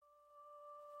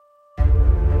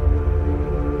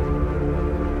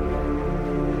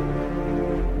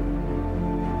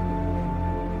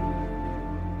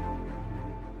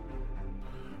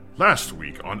Last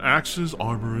week on Axes,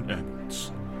 Armor, and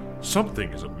Amulets,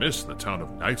 something is amiss in the town of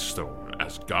Nightstone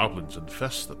as goblins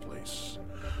infest the place.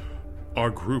 Our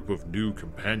group of new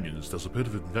companions does a bit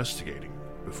of investigating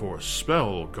before a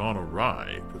spell gone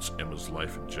awry puts Emma's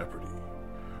life in jeopardy.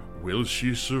 Will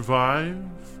she survive?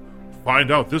 Find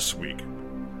out this week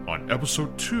on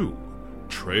Episode 2,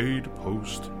 Trade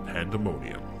Post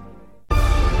Pandemonium.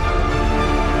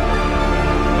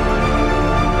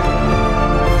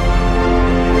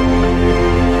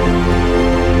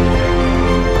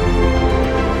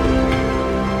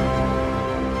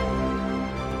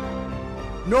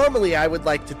 Normally, I would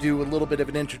like to do a little bit of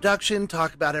an introduction,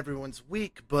 talk about everyone's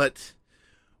week, but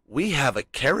we have a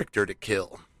character to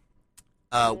kill.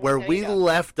 Where we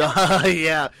left off,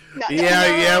 yeah,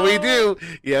 we do.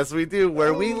 Yes, we do.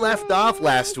 Where we left off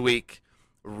last week,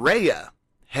 Rhea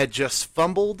had just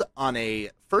fumbled on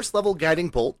a first-level guiding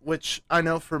bolt, which I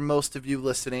know for most of you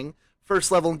listening,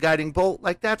 first-level guiding bolt,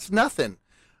 like that's nothing.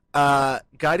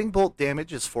 Guiding bolt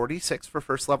damage is 46 for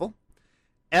first level.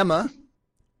 Emma,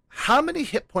 how many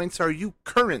hit points are you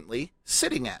currently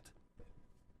sitting at?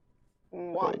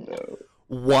 1.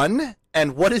 1?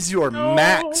 And what is your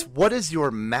max? What is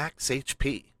your max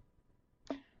HP?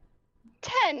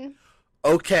 10.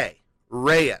 Okay,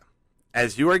 Rhea,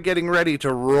 as you are getting ready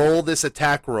to roll this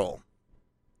attack roll,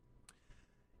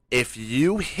 if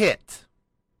you hit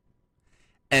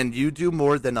and you do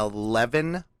more than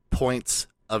 11 points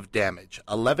of damage,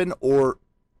 11 or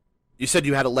you said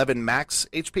you had 11 max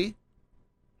HP?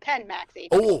 10 max HP.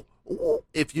 Oh,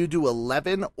 if you do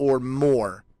 11 or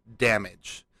more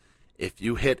damage, if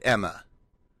you hit Emma,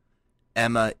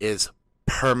 Emma is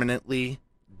permanently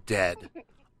dead.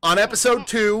 On episode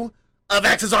 2 of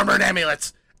Axes, Armor, and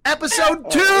Amulets.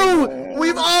 Episode 2!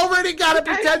 We've already got a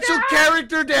potential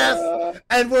character death,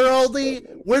 and we're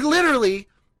literally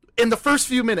in the first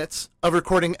few minutes of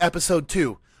recording episode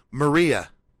 2. Maria,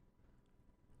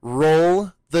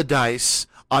 roll the dice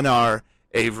on our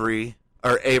Avra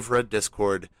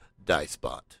Discord dice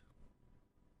bot.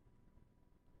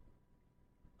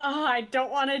 Oh, I don't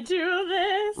want to do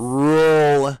this.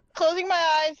 Roll. Closing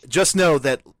my eyes. Just know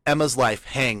that Emma's life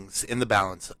hangs in the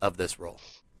balance of this roll.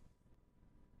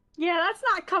 Yeah, that's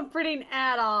not comforting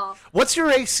at all. What's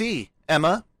your AC,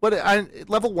 Emma?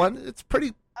 Level 1? It's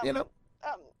pretty, Yeah,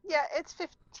 it's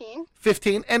 15.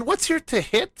 15. And what's your to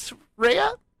hit,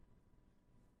 Rhea?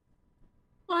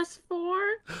 +4.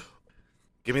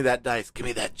 Give me that dice. Give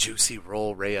me that juicy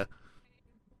roll, Rhea.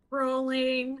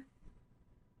 Rolling.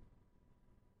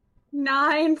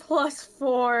 9 +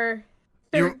 4.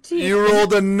 13. You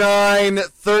rolled a 9,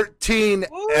 13,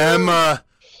 Ooh. Emma.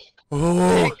 Oh.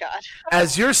 Thank God.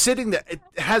 As you're sitting there,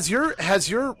 has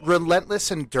your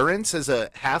relentless endurance as a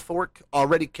half-orc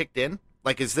already kicked in?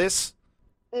 Like, is this?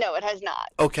 No, it has not.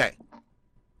 Okay.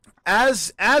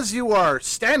 As you are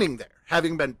standing there,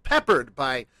 having been peppered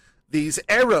by these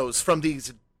arrows from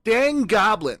these dang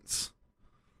goblins,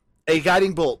 a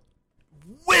guiding bolt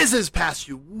whizzes past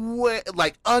you,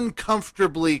 like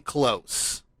uncomfortably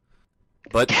close.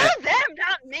 But Tell them,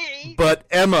 not me. But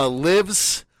Emma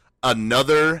lives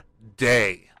another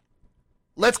day.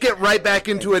 Let's get right back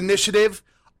into initiative.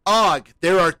 Og,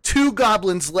 there are 2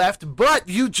 goblins left, but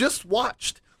you just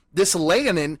watched this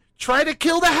Leonin try to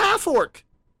kill the half-orc.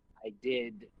 I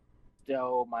did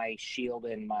stow my shield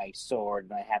and my sword,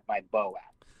 and I have my bow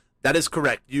out. That is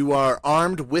correct. You are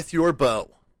armed with your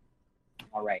bow.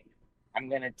 All right.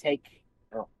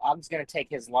 Og's going to take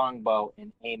his longbow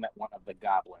and aim at one of the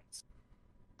goblins.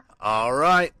 All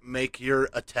right, make your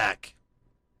attack.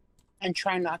 And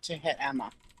try not to hit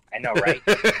Emma. I know, right?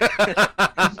 It's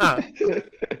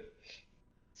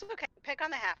okay. Pick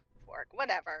on the half fork.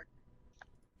 Whatever.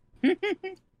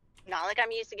 Not like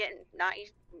I'm used to getting.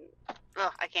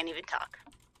 I can't even talk.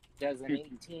 Does an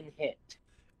 18 hit?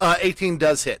 18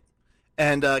 does hit.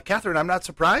 And, Catherine, I'm not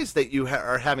surprised that you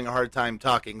are having a hard time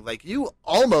talking. Like, you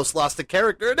almost lost a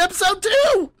character in episode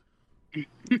 2!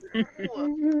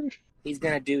 He's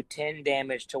going to do 10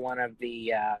 damage to one of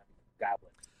the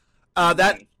goblins.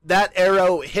 That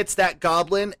arrow hits that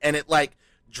goblin, and it, like,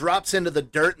 drops into the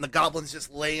dirt, and the goblin's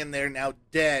just laying there now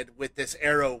dead with this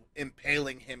arrow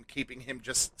impaling him, keeping him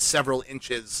just several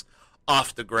inches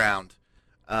off the ground.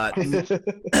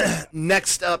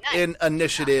 Next up in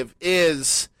initiative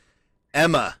is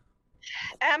Emma.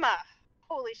 Emma.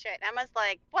 Holy shit. Emma's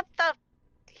like, what the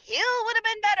heal would have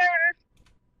been better.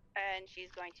 And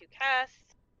she's going to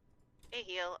cast a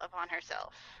heal upon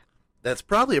herself. That's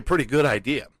probably a pretty good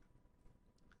idea.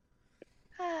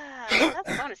 That's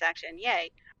a bonus action.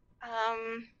 Yay.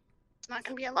 It's not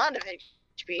going to be a lot of HP.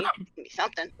 It's going to be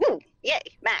something. Woo! Yay.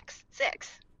 Max.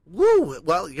 6. Woo!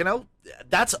 Well,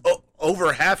 that's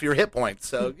over half your hit points,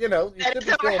 so you should That's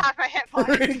be over feeling half my hit points,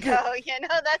 so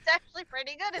that's actually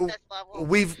pretty good at this level.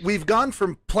 We've gone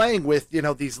from playing with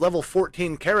these level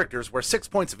 14 characters where 6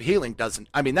 points of healing doesn't.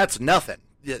 I mean, that's nothing.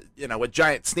 A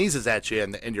giant sneezes at you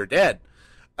and you're dead.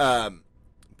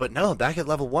 But no, back at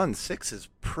level 1, 6 is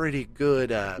pretty good.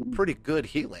 Pretty good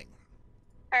healing.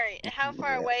 All right, how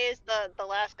far away is the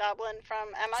last goblin from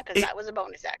Emma? Because that was a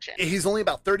bonus action. He's only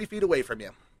about 30 feet away from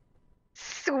you.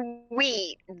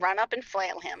 Sweet. Run up and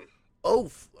flail him.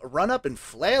 Oh, run up and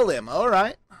flail him. All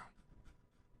right.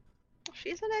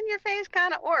 She's an in-your-face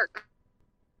kind of orc.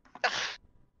 Ugh.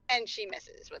 And she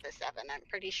misses with a 7, I'm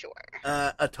pretty sure.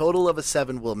 A total of a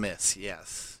 7 will miss,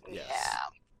 yes. Yeah,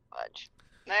 fudge.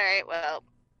 All right, well.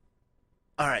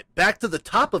 All right, back to the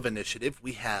top of initiative,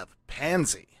 we have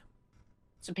Pansy.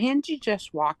 So Pansy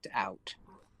just walked out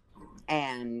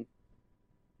and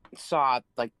saw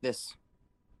this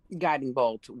guiding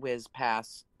bolt whiz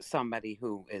past somebody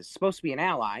who is supposed to be an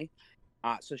ally.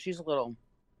 So she's a little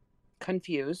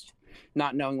confused,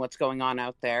 not knowing what's going on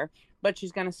out there. But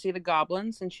she's going to see the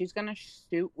goblins, and she's going to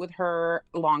shoot with her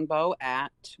longbow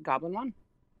at Goblin 1.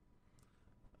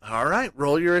 All right,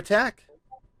 roll your attack.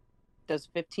 Does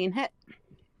 15 hit?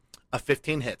 A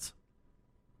 15 hits.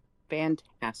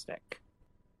 Fantastic.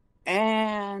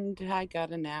 And I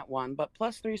got a nat 1, but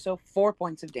 +3, so 4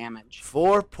 points of damage.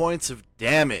 4 points of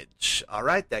damage. All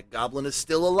right, that goblin is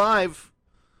still alive.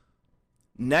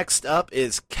 Next up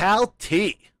is Cal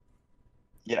T.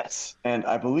 Yes, and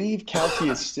I believe Cal T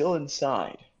is still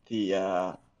inside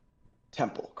the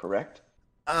temple, correct?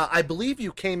 I believe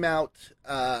you came out,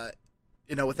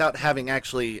 without having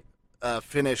actually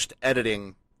finished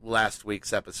editing last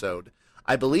week's episode.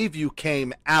 I believe you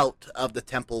came out of the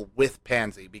temple with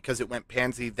Pansy because it went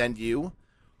Pansy, then you,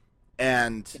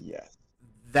 and yes.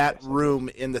 That room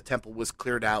in the temple was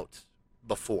cleared out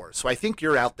before. So I think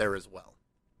you're out there as well.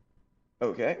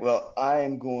 Okay, well, I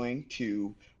am going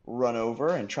to run over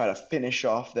and try to finish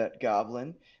off that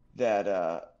goblin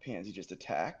that Pansy just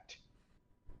attacked.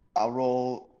 I'll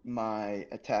roll my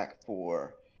attack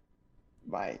for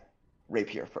my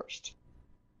rapier first.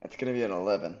 That's going to be an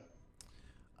 11.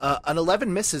 An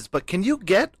 11 misses, but can you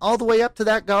get all the way up to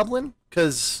that goblin?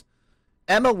 Because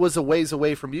Emma was a ways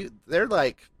away from you. They're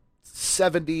like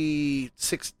 60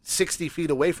 feet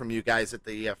away from you guys at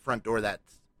the front door of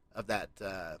that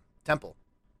temple.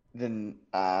 Then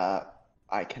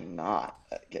I cannot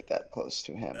get that close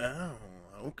to him. Oh,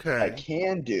 okay. What I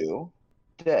can do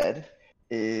instead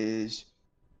is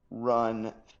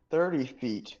run 30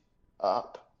 feet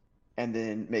up and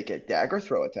then make a dagger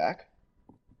throw attack,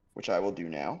 which I will do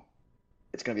now.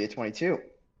 It's going to be a 22.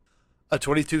 A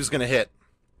 22 is going to hit.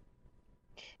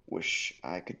 Wish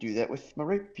I could do that with my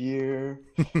rapier.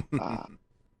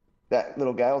 That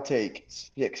little guy will take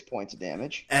 6 points of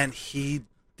damage. And he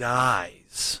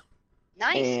dies.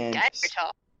 Nice dagger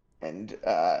talk. And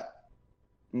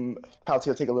Palty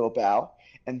will take a little bow,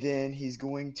 and then he's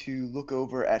going to look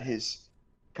over at his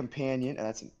companion,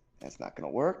 and that's not going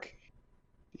to work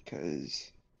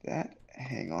because that.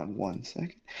 Hang on 1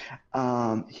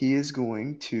 second. He is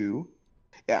going to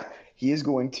he's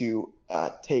going to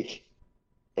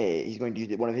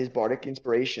use one of his bardic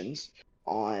inspirations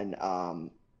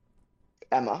on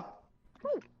Emma,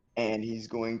 and he's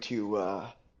going to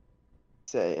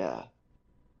say,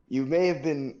 you may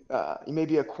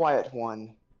be a quiet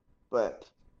one, but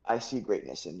I see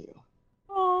greatness in you.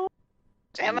 Oh,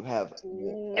 Emma you have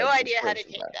no idea how to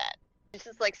take that. It's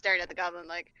just staring at the goblin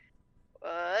like,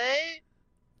 what?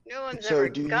 No one's ever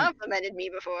complimented me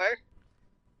before.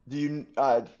 Do you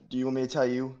want me to tell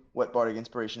you what bardic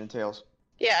inspiration entails?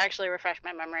 Yeah, actually refresh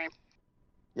my memory.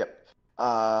 Yep.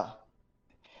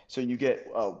 So you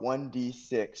get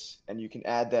 1d6, and you can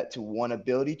add that to one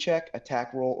ability check,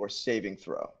 attack roll, or saving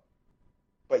throw.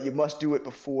 But you must do it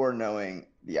before knowing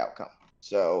the outcome.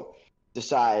 So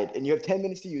decide, and you have 10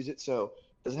 minutes to use it, so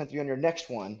it doesn't have to be on your next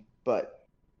one, but,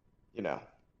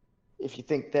 if you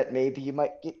think that maybe you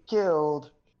might get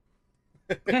killed.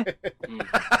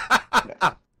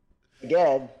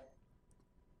 Again.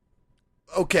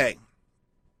 Okay.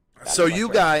 So you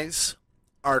guys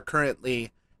are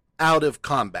currently out of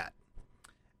combat.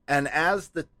 And as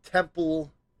the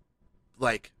temple,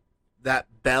 that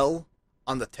bell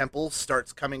on the temple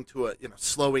starts coming to a,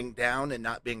 slowing down and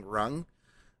not being rung,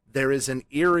 there is an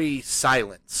eerie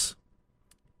silence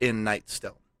in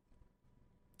Nightstone.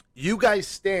 You guys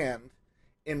stand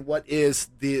in what is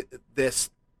this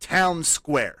town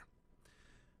square.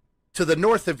 To the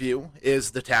north of you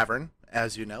is the tavern,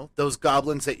 as you know. Those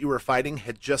goblins that you were fighting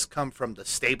had just come from the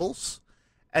stables,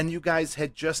 and you guys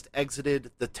had just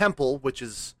exited the temple, which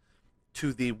is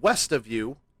to the west of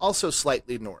you, also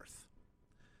slightly north.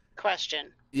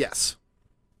 Question. Yes.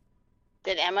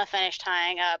 Did Emma finish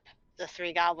tying up the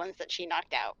 3 goblins that she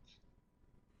knocked out?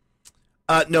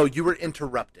 No, you were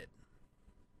interrupted.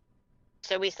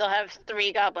 So we still have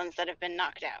 3 goblins that have been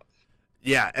knocked out.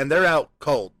 Yeah, and they're out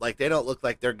cold. Like, they don't look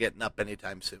like they're getting up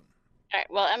anytime soon. All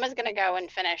right, well, Emma's going to go and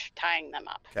finish tying them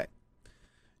up. Okay.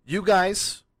 You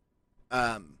guys,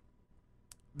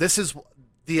 this is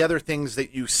the other things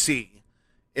that you see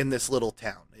in this little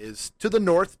town, is to the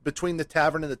north, between the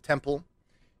tavern and the temple,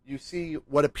 you see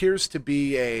what appears to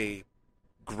be a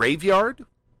graveyard.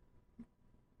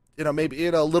 Maybe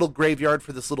a little graveyard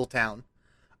for this little town.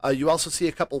 You also see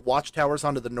a couple watchtowers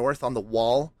onto the north on the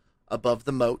wall above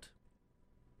the moat.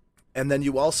 And then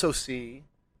you also see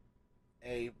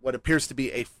what appears to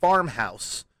be a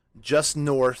farmhouse just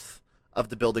north of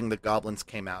the building the goblins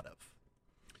came out of.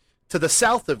 To the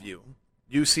south of you,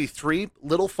 you see 3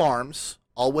 little farms,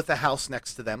 all with a house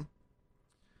next to them.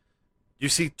 You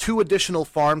see 2 additional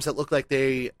farms that look like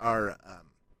they are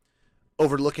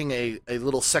overlooking a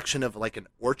little section of like an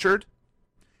orchard.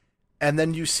 And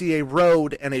then you see a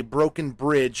road and a broken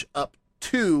bridge up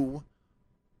to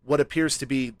what appears to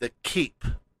be the keep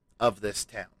of this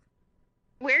town.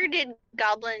 Where did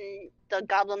the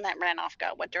goblin that ran off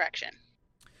go? What direction?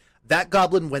 That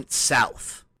goblin went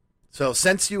south. So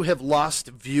since you have lost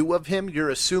view of him, you're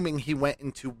assuming he went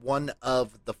into one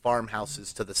of the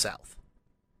farmhouses to the south.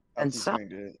 And so,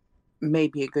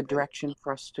 maybe a good direction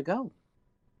for us to go.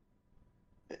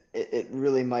 It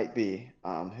really might be.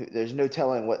 There's no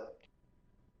telling what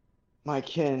my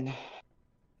kin,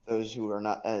 those who are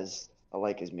not as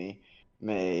alike as me,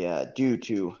 may do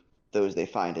to those they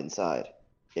find inside,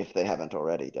 if they haven't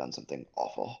already done something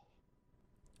awful.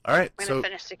 All right, I'm going to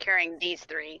finish securing these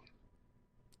 3.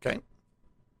 Okay.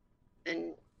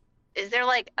 And is there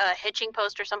like a hitching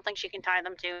post or something she can tie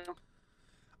them to?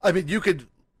 I mean, you could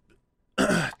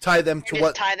tie them to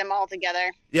what? Tie them all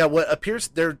together. Yeah, what appears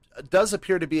there does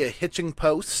appear to be a hitching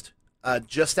post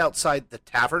just outside the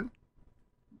tavern.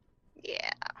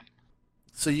 Yeah.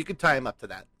 So you could tie them up to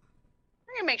that.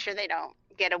 We're gonna make sure they don't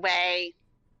get away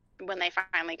when they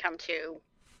finally come to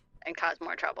and cause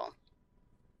more trouble.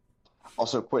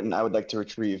 Also, Quentin, I would like to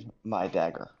retrieve my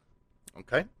dagger.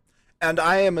 Okay. And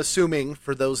I am assuming,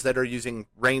 for those that are using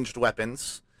ranged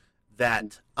weapons,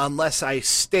 that unless I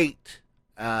state,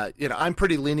 I'm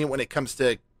pretty lenient when it comes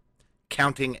to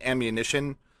counting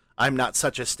ammunition. I'm not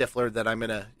such a stiffler that I'm going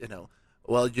to,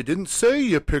 well, you didn't say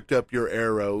you picked up your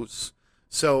arrows.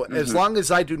 So as long as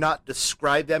I do not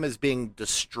describe them as being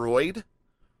destroyed,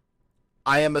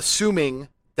 I am assuming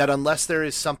that unless there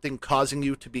is something causing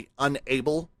you to be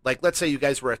unable, like let's say you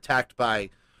guys were attacked by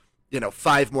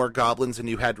 5 more goblins and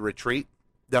you had to retreat,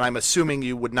 then I'm assuming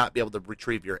you would not be able to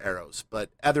retrieve your arrows. But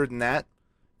other than that,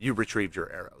 you retrieved your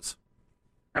arrows.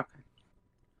 Okay.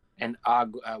 And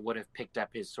Og would have picked up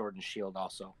his sword and shield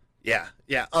also. Yeah.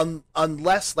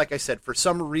 Unless, like I said, for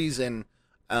some reason,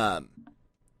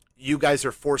 you guys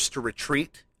are forced to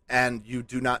retreat and you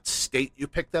do not state you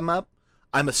picked them up,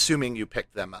 I'm assuming you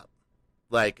picked them up.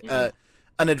 Like,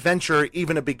 an adventurer,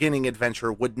 even a beginning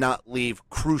adventurer, would not leave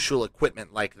crucial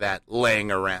equipment like that laying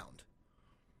around.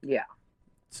 Yeah.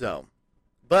 So,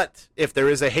 but if there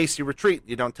is a hasty retreat,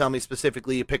 you don't tell me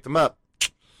specifically you picked them up.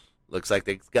 Looks like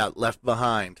they got left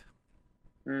behind.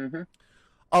 Mm-hmm.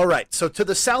 All right, so to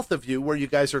the south of you, where you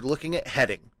guys are looking at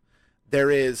heading,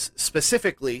 there is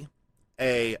specifically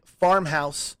a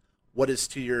farmhouse.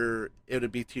 It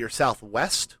would be to your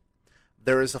southwest.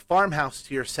 There is a farmhouse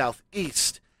to your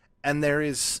southeast. And there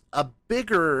is a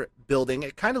bigger building.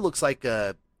 It kind of looks like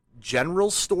a general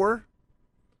store,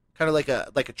 kind of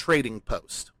like a trading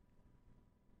post.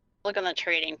 Look on the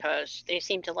trading post. They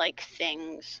seem to like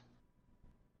things.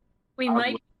 We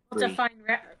might be able to find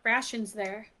rations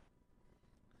there.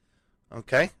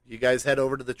 Okay, you guys head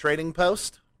over to the trading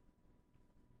post?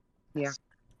 Yeah.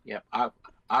 Yeah,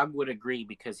 I would agree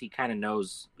because he kind of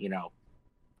knows,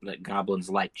 that goblins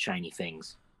like shiny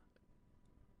things.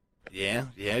 Yeah,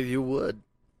 you would.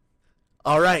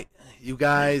 All right,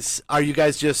 are you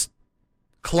guys just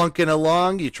clunking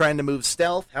along? You trying to move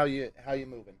stealth? How you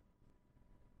moving?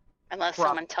 Unless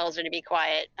someone tells her to be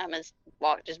quiet, I'm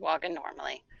just walking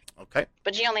normally. Okay.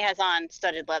 But she only has on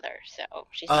studded leather, so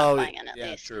she's not flying in at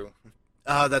least. Yeah, true.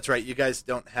 Oh, that's right. You guys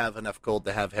don't have enough gold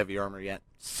to have heavy armor yet.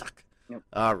 Suck. Yep.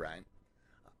 All right.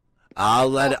 I'll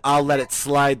let it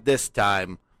slide this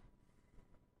time.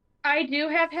 I do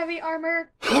have heavy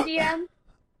armor, DM.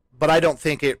 But I don't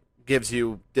think it gives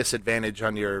you disadvantage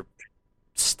on your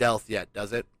stealth yet,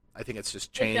 does it? I think it's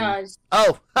just chain. It does.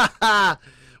 Oh, haha.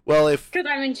 Well, Because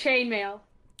I'm in chainmail.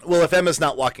 Well, if Emma's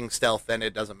not walking stealth, then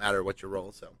it doesn't matter what you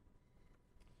roll. So,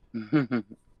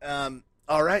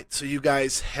 all right. So you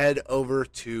guys head over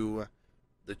to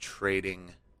the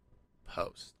trading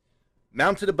post.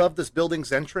 Mounted above this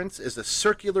building's entrance is a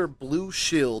circular blue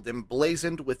shield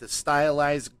emblazoned with a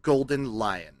stylized golden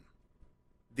lion.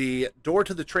 The door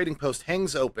to the trading post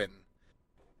hangs open,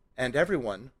 and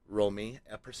everyone roll me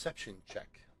a perception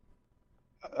check.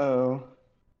 Uh-oh.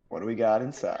 What do we got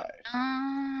inside?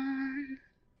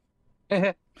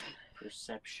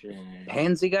 Perception.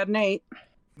 Pansy got an 8.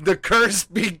 The curse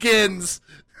begins.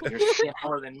 You're shit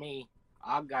more than me.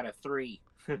 I've got a 3.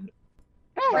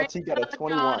 Kelty got a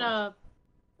 21.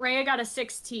 Rhea got a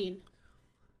 16.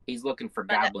 He's looking for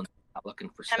goblins, not looking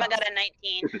for stuff. Emma got a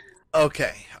 19.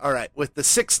 Okay, all right. With the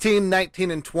 16, 19,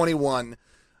 and 21,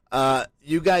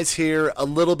 you guys hear a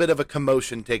little bit of a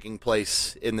commotion taking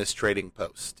place in this trading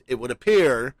post. It would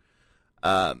appear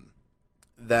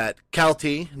that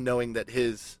Kelty, knowing that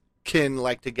his kin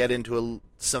like to get into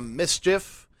some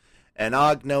mischief, and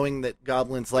Og, knowing that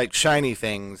goblins like shiny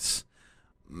things,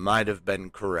 might have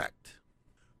been correct.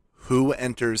 Who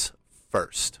enters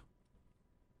first?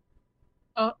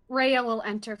 Rhea will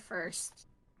enter first.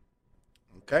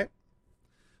 Okay.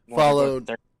 Well,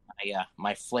 Followed.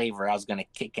 My flavor. I was gonna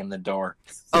kick in the door.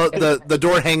 Oh, the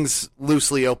door hangs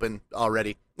loosely open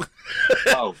already.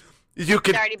 Oh, You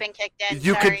could It's already been kicked in.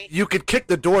 you Sorry. could you could kick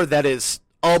the door that is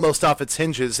almost off its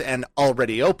hinges and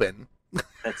already open.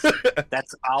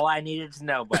 that's all I needed to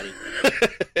know, buddy.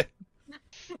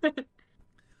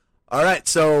 All right,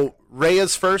 so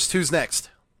Rhea's first. Who's next?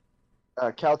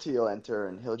 Kelty will enter,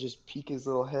 and he'll just peek his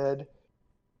little head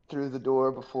through the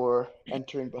door before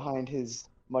entering behind his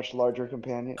much larger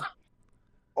companion.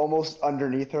 Almost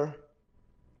underneath her.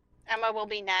 Emma will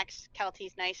be next.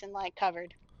 Kelty's nice and light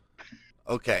covered.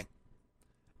 Okay.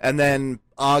 And then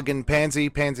Og and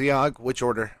Pansy, Og, which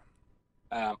order?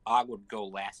 Og would go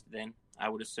last then, I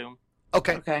would assume,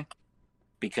 Okay. Okay.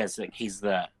 because he's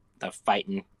the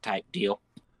fighting type deal.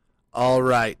 All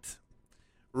right.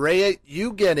 Rhea,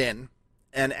 you get in,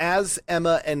 and as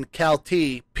Emma and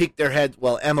Kelty peek their head,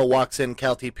 well, Emma walks in,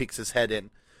 Kelty peeks his head in.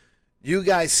 You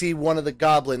guys see one of the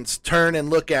goblins turn and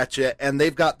look at you, and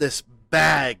they've got this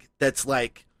bag that's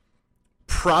like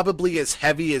probably as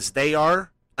heavy as they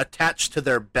are attached to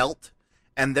their belt,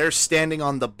 and they're standing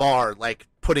on the bar, like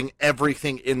putting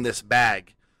everything in this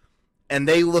bag. And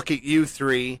they look at you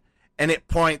three, and it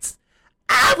points,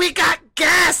 we got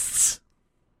guests!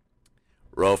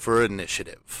 Roll for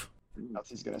initiative.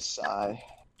 Kelty's gonna sigh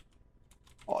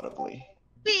audibly.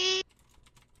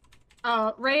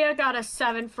 Rhea got a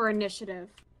 7 for initiative.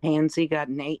 Pansy got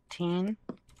an 18.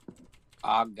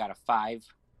 Og got a 5.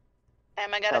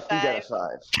 Emma got a Kelty got a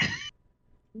 5.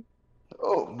 5.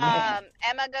 Oh man.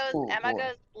 Emma goes. Oh, Emma boy.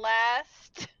 goes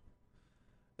last.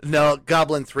 No,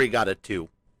 Goblin 3 got a 2.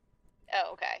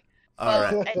 Oh, okay. All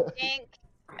Well, right.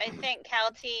 I think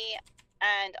Kelty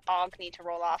and Og need to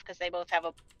roll off because they both have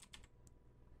a.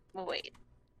 Wait.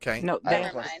 Okay. No, I they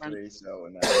have never plus mind. 3, so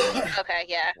and that's Okay,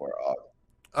 yeah. for Og.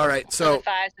 All right. So the So,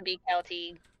 fives would be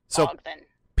Kelty, so Og then.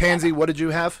 Pansy, what did you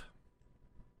have?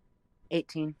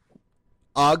 18.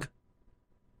 Og?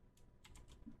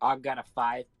 Og got a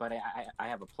 5, but I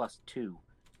have a +2.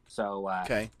 So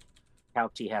Okay.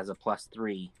 Kelty has a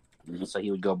 +3, so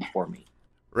he would go before me.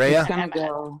 Rhea? He's gonna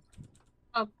go.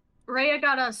 Rhea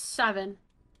got a 7.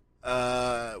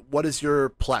 What is your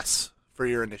plus for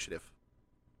your initiative?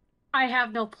 I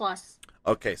have no plus.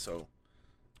 Okay, so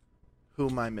who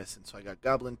am I missing? So I got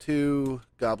Goblin 2,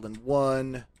 Goblin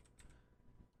 1.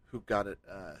 Who got it?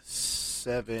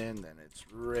 7. Then it's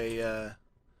Rhea,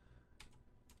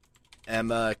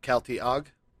 Emma, Kelty, Og.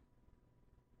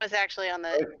 Was actually on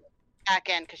the back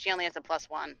end because she only has a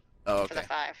 +1 Oh, for the okay.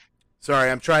 5.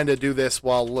 Sorry, I'm trying to do this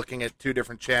while looking at 2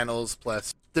 different channels.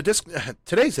 Plus,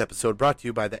 today's episode brought to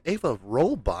you by the Ava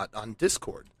Rollbot on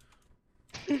Discord.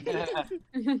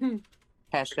 Hashtag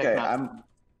Okay, not-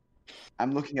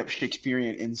 I'm looking up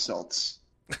Shakespearean insults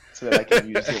so that I can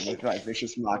use it with my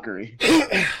vicious mockery.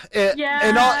 Yeah.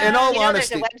 In all You know,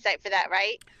 honesty, there's a website for that,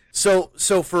 right? So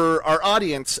for our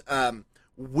audience,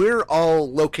 we're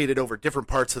all located over different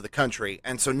parts of the country,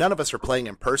 and so none of us are playing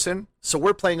in person. So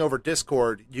we're playing over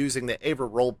Discord using the Ava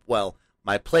Roll. Well,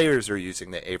 my players are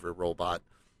using the Ava Rollbot.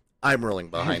 I'm rolling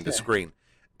behind the screen,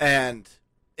 and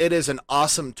it is an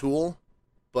awesome tool.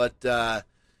 But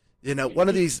one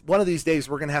of these days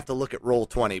we're gonna have to look at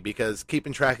Roll20 because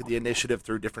keeping track of the initiative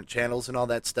through different channels and all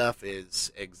that stuff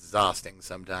is exhausting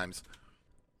sometimes.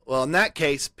 Well, in that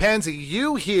case, Pansy,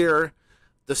 you hear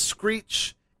the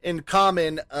screech in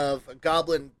common of a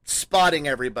goblin spotting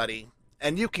everybody,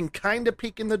 and you can kind of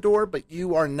peek in the door, but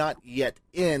you are not yet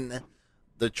in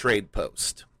the trade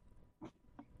post.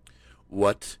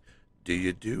 What do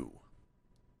you do?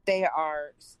 They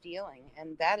are stealing,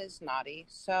 and that is naughty,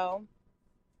 so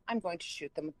I'm going to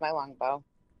shoot them with my longbow.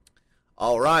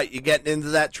 All right, you getting into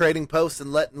that trading post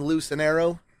and letting loose an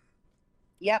arrow?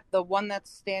 Yep, the one that's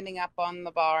standing up on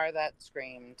the bar that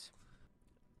screamed.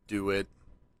 Do it.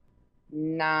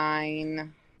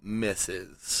 9.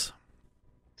 Misses.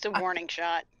 It's a warning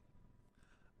shot.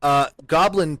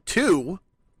 Goblin 2,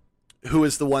 who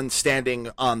is the one standing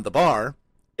on the bar,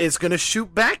 is going to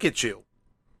shoot back at you.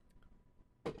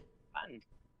 Fun.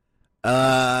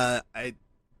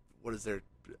 What is there?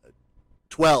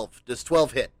 12. Does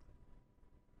 12 hit?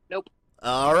 Nope.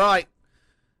 All right.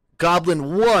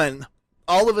 Goblin 1,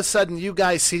 all of a sudden you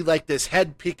guys see like this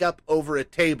head peek up over a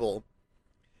table,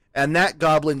 and that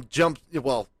goblin jumps,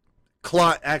 well,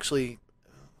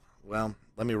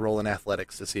 let me roll in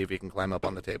athletics to see if he can climb up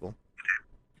on the table.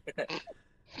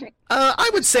 I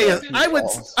would say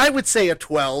a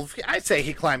 12. I'd say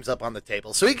he climbs up on the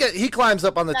table. So he climbs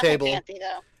up on the table, fancy,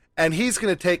 though. and he's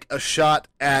going to take a shot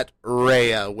at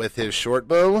Rhea with his short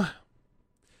bow,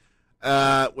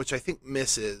 which I think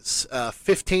misses.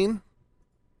 15.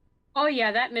 Oh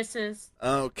yeah, that misses.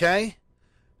 Okay.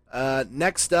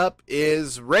 Next up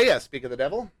is Rhea. Speak of the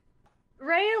devil.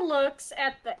 Rhea looks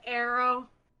at the arrow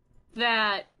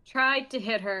that tried to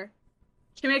hit her.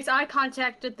 She makes eye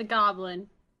contact with the goblin.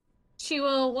 She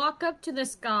will walk up to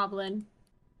this goblin,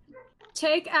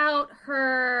 take out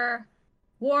her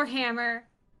warhammer,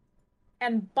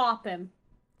 and bop him.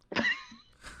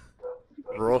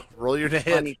 Roll your hit.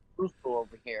 Funny Crusoe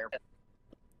over here.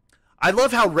 I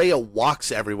love how Rhea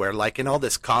walks everywhere. Like in all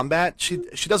this combat, she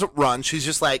doesn't run. She's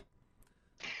just like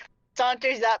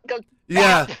Saunters up, go.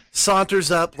 yeah,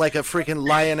 saunters up like a freaking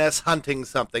lioness hunting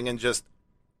something, and just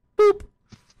boop.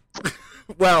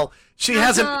 Well, she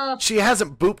hasn't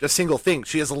booped a single thing.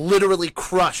 She has literally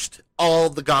crushed all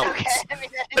the goblins. Okay.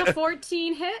 The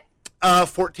 14 hit?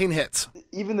 14 hits.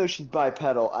 Even though she's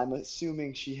bipedal, I'm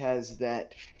assuming she has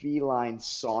that feline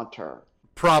saunter.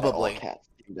 Probably. that all cats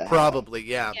seem to have. Probably,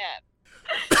 yeah.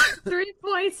 Yeah. 3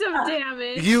 points of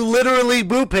damage. You literally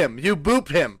boop him. You boop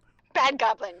him. Bad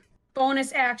goblin.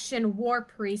 Bonus action, War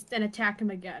Priest, and attack him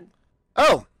again.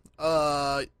 Oh,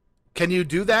 can you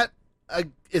do that?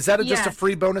 Is that just a Yes.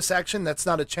 free bonus action? That's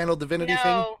not a channel divinity thing?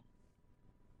 No.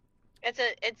 It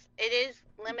is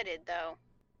limited though.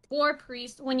 War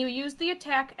Priest, when you use the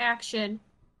attack action,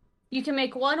 you can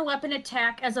make one weapon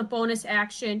attack as a bonus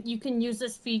action. You can use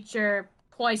this feature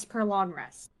twice per long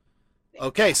rest.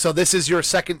 Okay, so this is your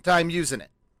second time using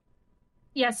it.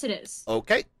 Yes, it is.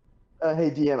 Okay.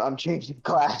 Hey, DM, I'm changing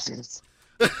classes.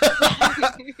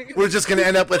 We're just going to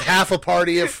end up with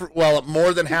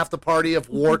more than half the party of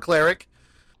War Cleric.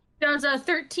 Does a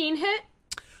 13 hit?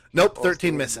 Nope, Oh, 13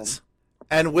 still misses.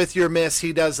 And with your miss,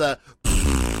 he does a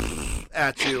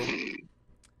at you.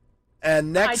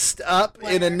 And next up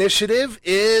in initiative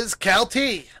is Cal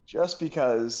T. Just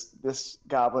because this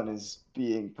goblin is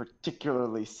being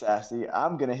particularly sassy,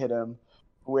 I'm gonna hit him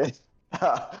with,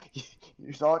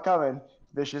 you saw it coming,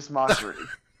 Vicious Mockery.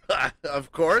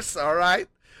 Of course, all right.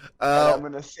 And I'm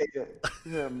gonna say to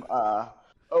him,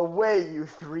 away, you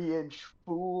 3-inch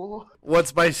fool.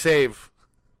 What's my save?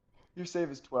 Your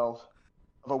save is 12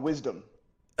 of a wisdom.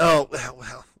 Oh,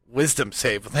 well, wisdom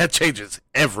save. That changes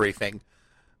everything.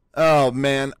 Oh,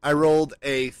 man. I rolled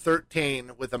a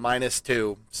 13 with a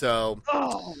 -2, so...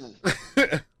 Oh,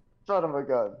 son of a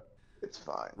gun. It's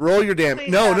fine. Roll your damage.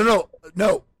 Please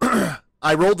No.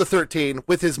 I rolled a 13.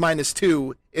 With his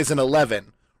 -2 is an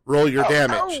 11. Roll your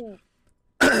damage.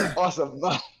 Oh, Awesome.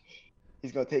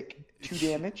 He's gonna take 2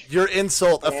 damage. Your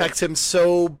insult affects him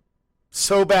so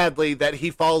badly that he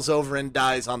falls over and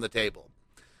dies on the table.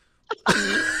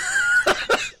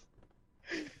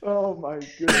 Oh my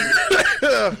goodness.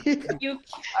 You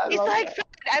he's love like, that.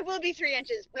 "Fine, I will be 3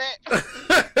 inches.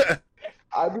 Bleh."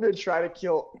 I'm gonna try to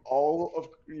kill all of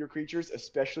your creatures,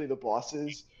 especially the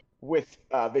bosses, with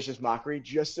Vicious Mockery,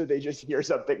 just so they just hear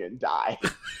something and die.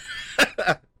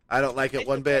 I don't like it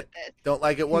one bit. Don't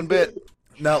like it one bit.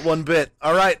 Not one bit.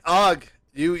 All right, Og,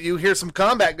 you hear some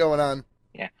combat going on.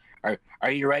 Yeah.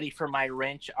 Are you ready for my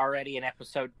wrench already in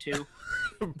episode 2?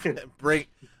 Bring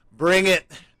it.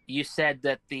 You said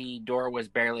that the door was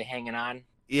barely hanging on.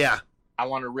 Yeah. I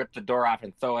want to rip the door off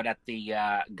and throw it at the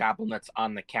goblin that's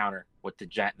on the counter with the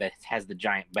that has the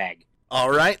giant bag.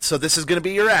 All right, so this is going to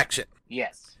be your action.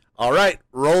 Yes. All right,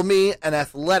 roll me an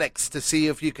athletics to see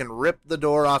if you can rip the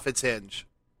door off its hinge.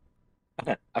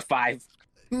 A 5.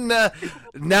 Nope.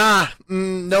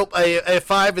 A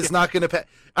 5 is not going to pay.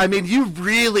 I mean, you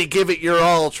really give it your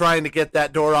all trying to get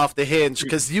that door off the hinge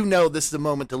because you know this is a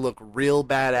moment to look real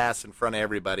badass in front of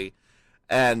everybody.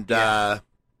 And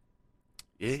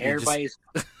everybody's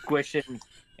squishing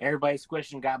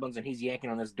goblins, and he's yanking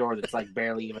on this door that's like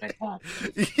barely even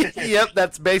attached. Yep,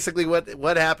 that's basically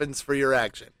what happens for your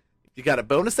action. You got a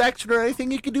bonus action or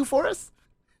anything you can do for us?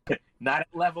 Not at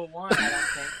level 1, I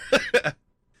don't think.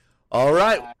 All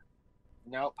right.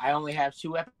 No, I only have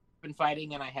 2 weapon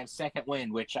fighting, and I have second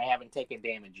wind, which I haven't taken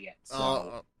damage yet.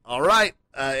 So. All right.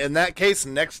 In that case,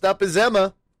 next up is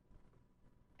Emma.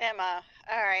 Emma.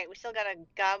 All right, we still got a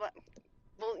goblin.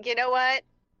 Well, you know what?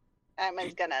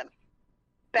 Emma's gonna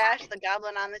bash the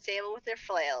goblin on the table with their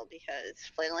flail because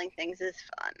flailing things is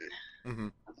fun. Mm-hmm.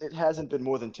 It hasn't been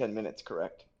more than 10 minutes,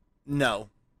 correct? No.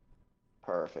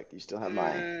 Perfect. You still have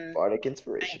my Bardic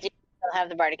Inspiration. I do still have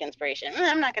the Bardic Inspiration.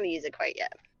 I'm not going to use it quite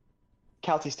yet.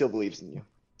 Calty still believes in you.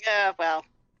 Well,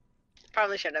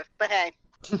 probably should have. But hey,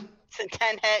 it's a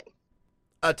 10 hit.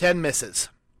 A 10 misses.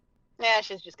 Yeah,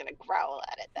 she's just going to growl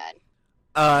at it then.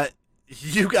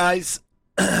 You guys,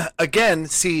 again,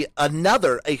 see a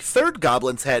third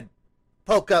goblin's head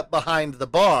poke up behind the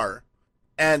bar,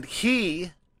 and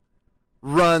he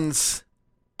runs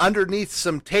underneath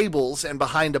some tables and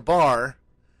behind a bar,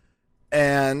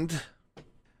 and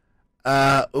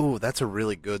that's a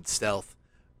really good stealth.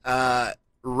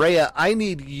 Rhea, I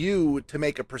need you to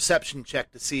make a perception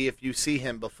check to see if you see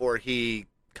him before he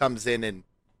comes in and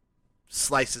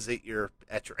slices at your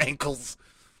ankles.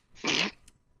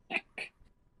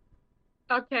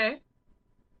 Okay.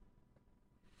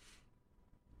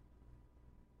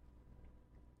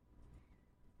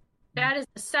 That is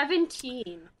a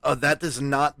 17. Oh, that does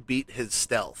not beat his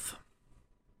stealth.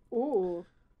 Ooh.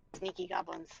 Sneaky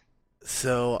goblins.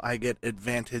 So I get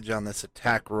advantage on this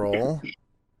attack roll.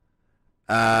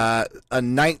 A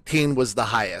 19 was the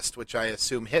highest, which I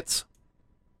assume hits.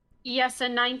 Yes, a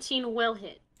 19 will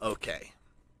hit. Okay.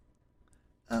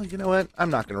 Oh, you know what? I'm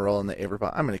not going to roll in the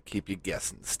Averbot. I'm going to keep you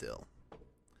guessing still.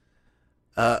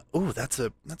 That's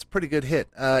a pretty good hit.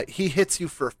 He hits you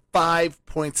for 5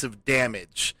 points of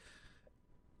damage.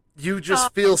 You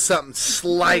just feel something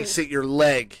slice at your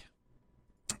leg.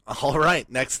 All right,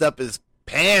 next up is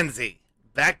Pansy.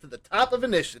 Back to the top of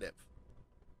initiative.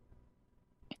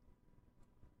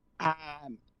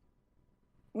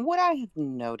 Would I have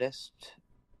noticed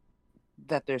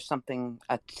that there's something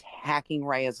attacking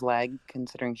Rhea's leg,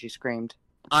 considering she screamed?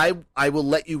 I will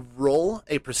let you roll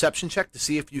a perception check to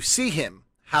see if you see him.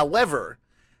 However,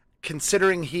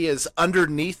 considering he is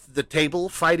underneath the table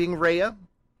fighting Rhea,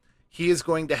 he is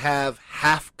going to have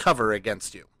half cover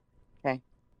against you. Okay.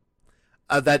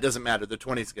 That doesn't matter. The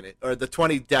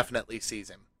 20 definitely sees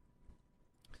him.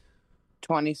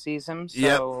 20 sees him,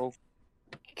 so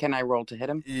Can I roll to hit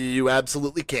him? You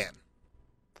absolutely can.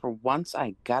 For once,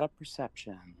 I got a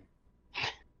perception.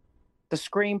 The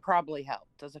scream probably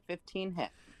helped. Does a 15 hit?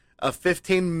 A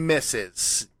 15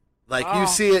 misses.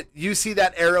 You see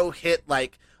that arrow hit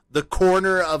like the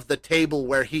corner of the table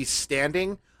where he's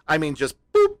standing. I mean, just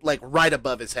boop, like right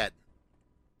above his head.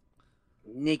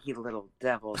 Sneaky little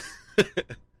devils.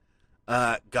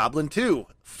 Goblin 2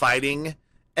 fighting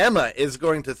Emma is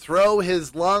going to throw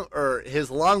his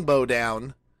longbow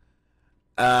down.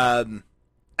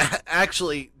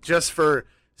 Actually, just for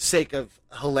sake of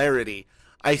hilarity,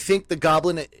 I think the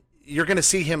goblin, you're going to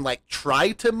see him like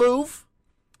try to move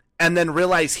and then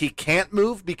realize he can't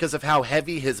move because of how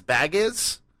heavy his bag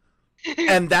is.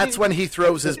 And that's when he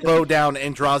throws his bow down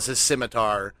and draws his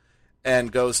scimitar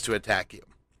and goes to attack you.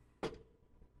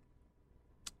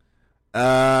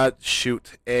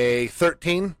 Shoot. A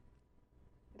 13?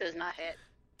 Does not hit.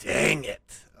 Dang it.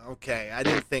 Okay, I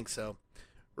didn't think so.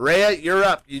 Rhea, you're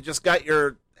up. You just got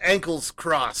your ankles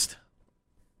crossed.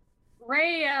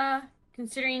 Rhea,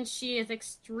 considering she is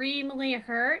extremely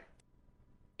hurt,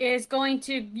 is going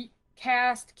to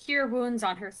cast Cure Wounds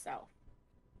on herself.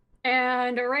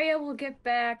 And Rhea will get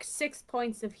back 6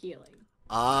 points of healing.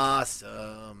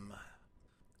 Awesome.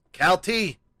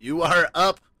 Calty, you are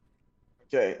up.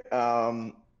 Okay,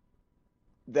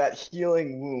 that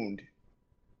healing wound,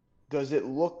 does it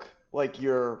look like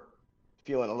you're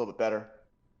feeling a little bit better?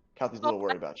 Calty's a little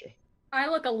worried about you. I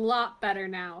look a lot better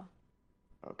now.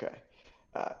 Okay.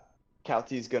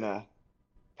 Calty's going to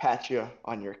pat you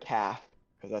on your calf,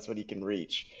 because that's what he can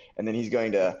reach. And then he's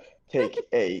going to take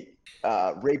a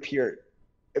rapier.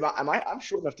 I'm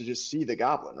short enough to just see the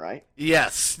goblin, right?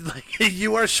 Yes.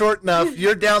 You are short enough.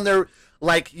 You're down there,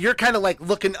 you're kind of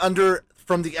looking under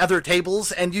from the other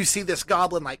tables, and you see this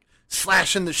goblin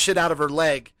slashing the shit out of her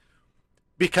leg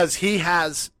because he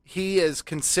has he is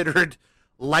considered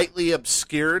lightly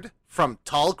obscured from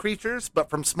tall creatures, but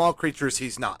from small creatures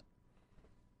he's not.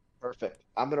 Perfect.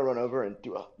 I'm going to run over and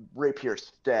do a rapier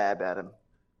stab at him.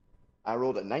 I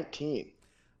rolled a 19.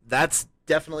 That's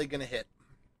definitely going to hit.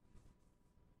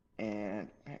 And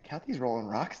man, Kathy's rolling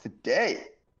rocks today.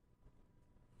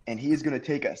 And he is going to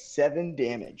take a 7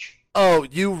 damage. Oh,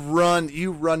 you run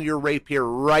your rapier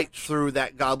right through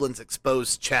that goblin's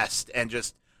exposed chest and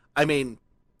just, I mean,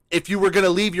 if you were going to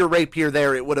leave your rapier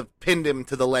there, it would have pinned him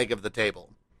to the leg of the table.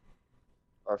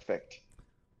 Perfect.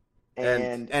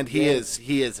 And he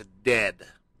is dead.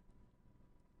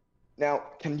 Now,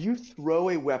 can you throw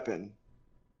a weapon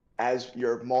as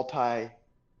your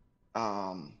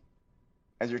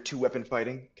as your 2-weapon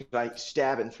fighting? Can I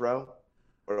stab and throw?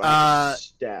 Or do I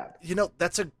stab? You know,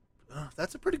 that's a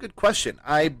pretty good question.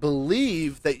 I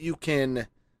believe that you can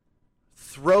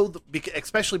throw,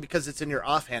 especially because it's in your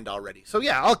offhand already. So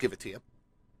yeah, I'll give it to you.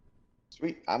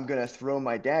 Sweet. I'm going to throw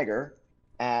my dagger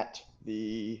at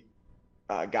the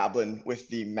goblin with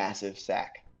the massive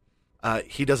sack.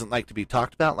 He doesn't like to be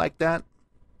talked about like that.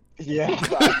 Yeah.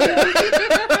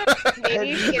 Maybe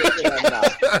you should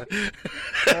get it.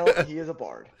 Well, he is a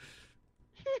bard.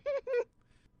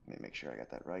 Let me make sure I got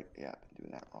that right. Yeah, I've been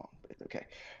doing that wrong, but it's okay.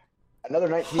 Another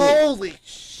 19. Holy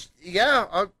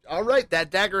yeah, all right, that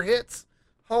dagger hits.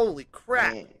 Holy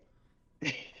crap. Man.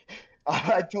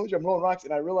 I told you I'm rolling rocks,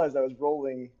 and I realized I was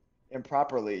rolling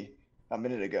improperly a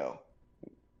minute ago.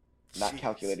 Not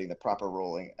calculating the proper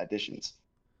rolling additions.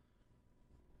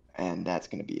 And that's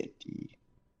going to be a D4.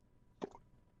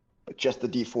 But just the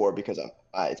D4 because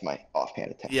it's my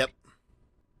offhand attack. Yep.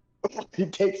 He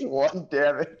takes 1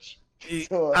 damage.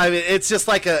 I mean, it's just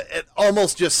like it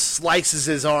almost just slices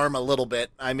his arm a little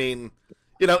bit. I mean,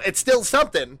 you know, it's still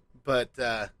something, but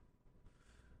there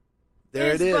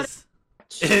it is.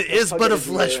 It is but a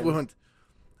flesh wound.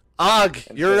 Og,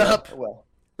 you're up. Well.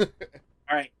 All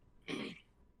right.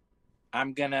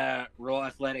 I'm gonna roll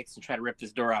athletics and try to rip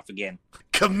this door off again.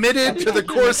 Committed to the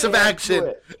course of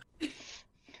action.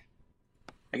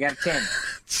 I got a 10.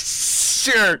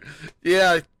 Sure.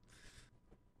 Yeah.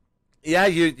 Yeah,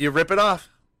 you rip it off.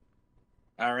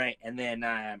 All right, and then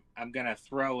I'm gonna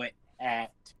throw it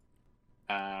at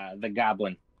the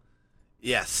goblin.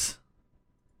 Yes.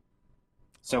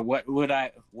 So what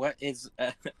is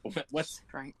what's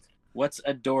Strength. What's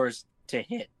a door's to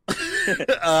hit?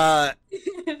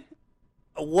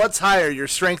 What's higher, your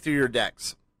strength or your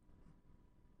dex?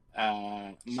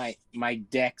 My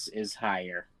dex is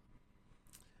higher.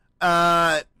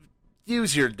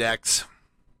 Use your dex.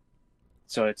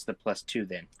 So it's the +2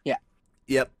 then. Yeah.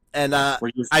 Yep. And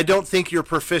I don't think you're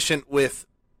proficient with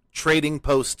trading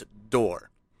post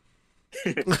door.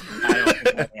 I don't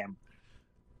think I am.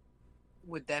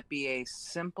 Would that be a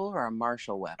simple or a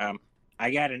martial weapon?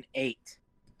 I got an 8.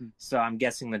 So I'm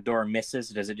guessing the door misses.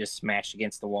 Does it just smash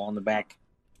against the wall in the back?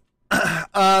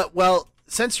 Well,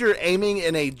 since you're aiming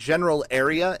in a general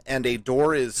area and a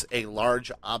door is a large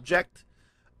object,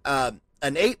 an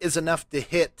 8 is enough to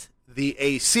hit the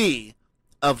AC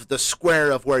of the square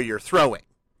of where you're throwing.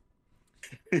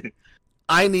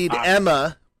 I need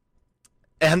Emma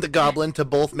and the goblin to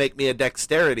both make me a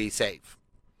dexterity save.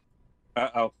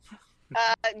 Uh-oh.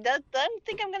 Don't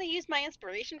think I'm going to use my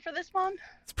inspiration for this one.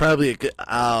 It's probably a good...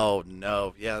 Oh,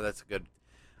 no. Yeah, that's a good...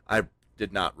 I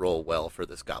did not roll well for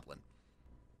this goblin.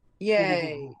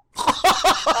 Yay!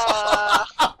 Oh,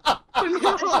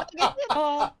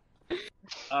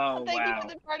 Thank you wow. for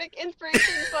the bardic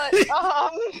inspiration, but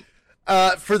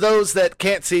For those that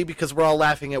can't see, because we're all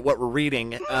laughing at what we're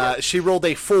reading, she rolled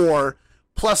a 4,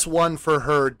 +1 for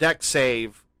her dex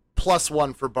save,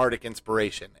 +1 for bardic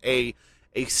inspiration. A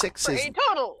 6 for is... a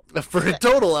total. For a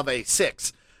total of a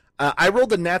 6. I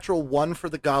rolled a natural 1 for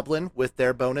the goblin with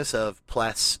their bonus of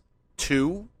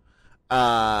 +2.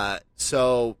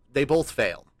 So they both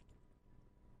fail.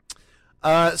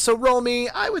 So roll me,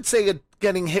 I would say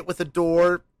getting hit with a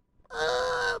door,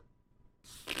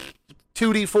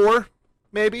 2d4,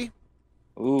 maybe?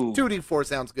 Ooh. 2d4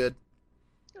 sounds good.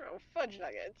 Oh, fudge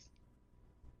nuggets.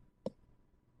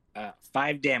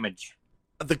 5 damage.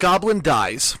 The goblin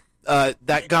dies.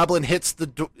 That goblin hits the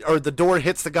door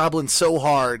hits the goblin so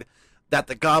hard that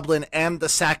the goblin and the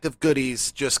sack of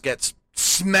goodies just gets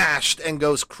smashed and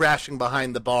goes crashing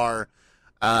behind the bar.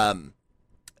 And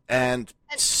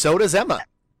so does Emma.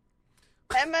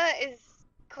 Emma is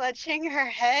clutching her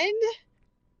head,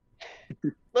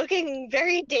 looking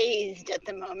very dazed at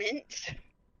the moment.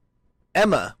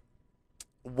 Emma,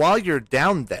 while you're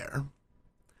down there,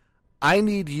 I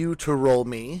need you to roll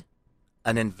me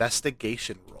an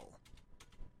investigation roll.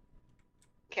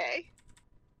 Okay.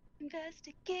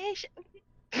 Investigation.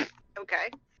 Okay.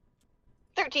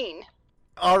 13.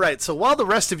 All right, so while the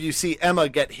rest of you see Emma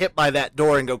get hit by that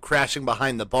door and go crashing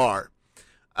behind the bar,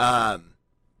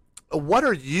 what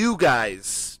are you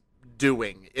guys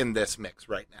doing in this mix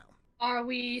right now? Are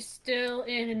we still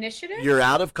in initiative? You're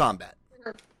out of combat.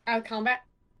 Or out of combat?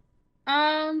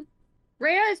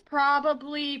 Rhea is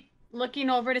probably looking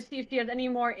over to see if she has any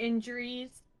more injuries,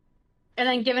 and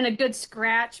then giving a good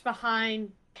scratch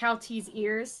behind Calty's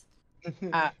ears.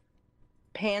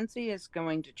 Pansy is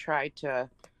going to try to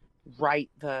right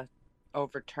the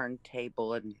overturned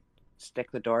table and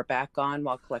stick the door back on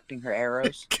while collecting her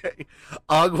arrows. Okay.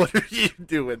 Og, what are you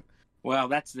doing? Well,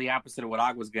 that's the opposite of what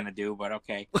Og was going to do, but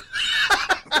okay.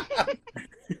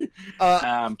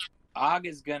 Og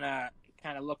is going to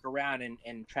kind of look around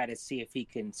and try to see if he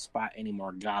can spot any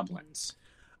more goblins.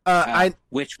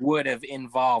 Which would have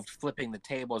involved flipping the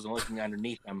tables and looking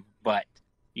underneath them, but,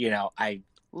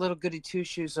 Little goody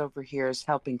two-shoes over here is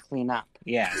helping clean up.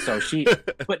 Yeah, so she's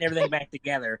putting everything back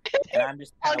together, and I'm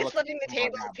just I'll just flipping the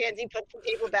table. Pansy puts the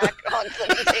table back on,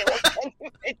 flips the table, and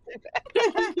puts it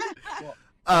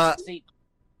back. See,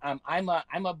 I'm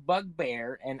a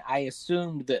bugbear, and I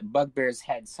assumed that bugbears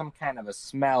had some kind of a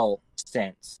smell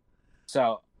sense.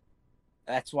 So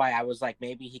that's why I was like,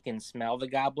 maybe he can smell the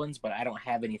goblins, but I don't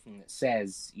have anything that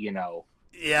says,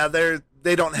 Yeah,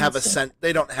 they don't have a scent.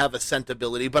 They don't have a scent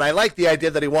ability. But I like the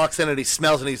idea that he walks in and he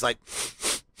smells and he's like,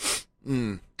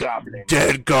 goblins,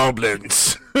 dead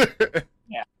goblins.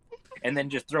 Yeah, and then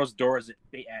just throws doors at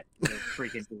the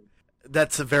freaking dude.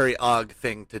 That's a very Og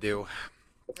thing to do.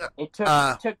 It took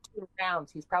 2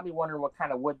 rounds. He's probably wondering what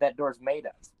kind of wood that door's made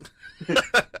of.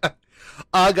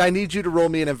 Og, I need you to roll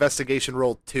me an investigation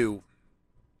roll 2.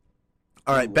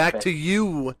 All right, back to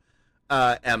you,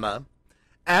 Emma.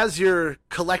 As you're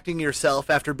collecting yourself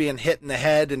after being hit in the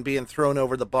head and being thrown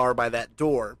over the bar by that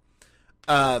door,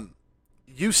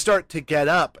 you start to get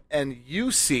up and you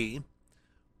see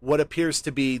what appears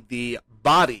to be the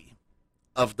body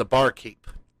of the barkeep.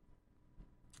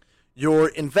 Your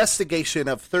investigation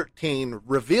of 13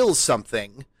 reveals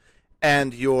something,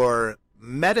 and your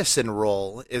medicine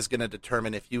roll is going to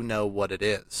determine if you know what it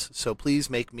is. So please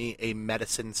make me a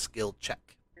medicine skill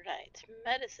check. Right,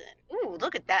 medicine. Ooh,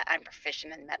 look at that. I'm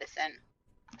proficient in medicine.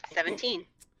 17.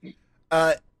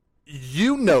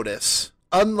 You notice,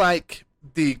 unlike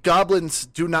the goblins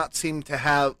do not seem to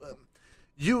have...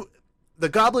 the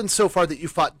goblins so far that you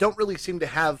fought don't really seem to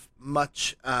have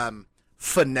much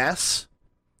finesse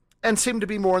and seem to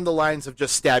be more in the lines of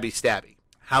just stabby.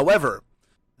 However,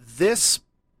 this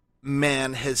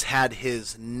man has had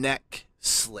his neck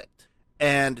slit.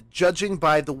 And judging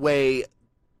by the way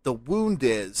the wound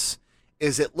is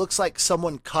it looks like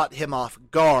someone caught him off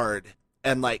guard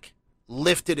and,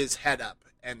 lifted his head up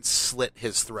and slit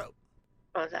his throat.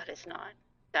 Oh, that is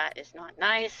not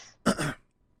nice.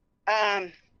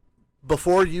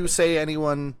 Before you say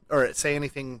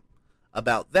anything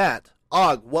about that,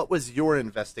 Og, what was your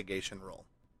investigation roll?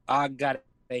 Og got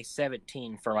a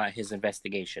 17 for his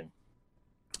investigation.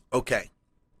 Okay.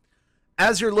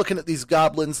 As you're looking at these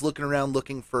goblins, looking around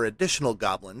looking for additional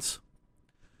goblins,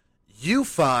 you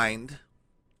find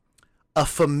a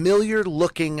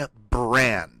familiar-looking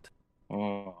brand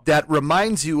that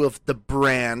reminds you of the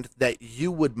brand that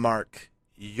you would mark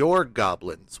your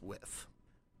goblins with.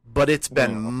 But it's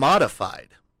been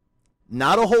modified.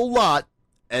 Not a whole lot,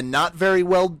 and not very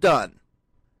well done.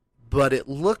 But it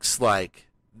looks like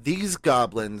these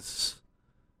goblins,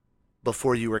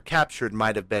 before you were captured,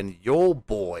 might have been your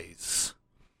boys.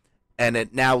 And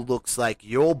it now looks like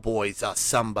your boys are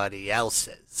somebody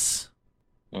else's.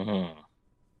 Mm-hmm.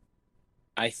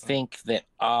 I think that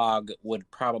Og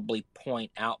would probably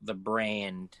point out the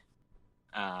brand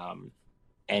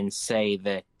and say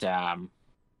that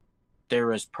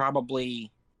there is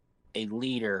probably a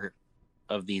leader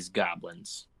of these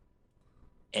goblins.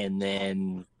 And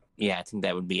then, I think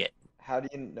that would be it. How do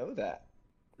you know that?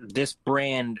 This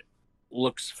brand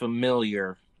looks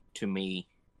familiar to me.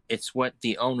 It's what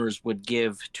the owners would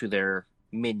give to their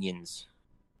minions.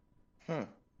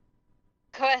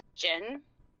 Question.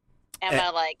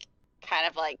 Emma,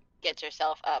 gets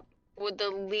herself up. Would the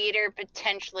leader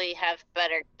potentially have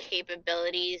better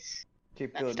capabilities?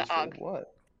 Capabilities for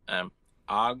what?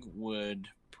 Og would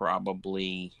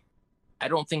probably... I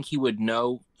don't think he would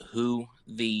know who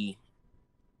the...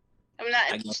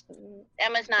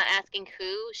 Emma's not asking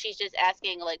who. She's just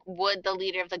asking, would the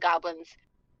leader of the goblins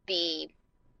be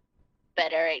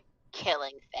better at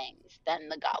killing things than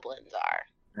the goblins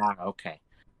are? Okay.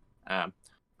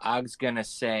 Og's gonna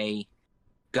say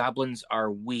goblins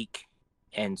are weak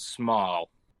and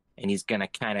small, and he's gonna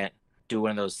kind of do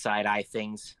one of those side-eye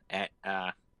things at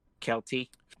Kelty.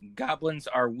 goblins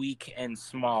are weak and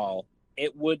small.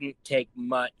 It wouldn't take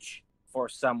much for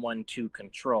someone to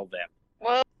control them.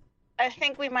 Well, I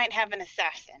think we might have an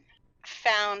assassin.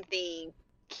 Found the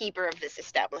keeper of this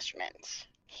establishment.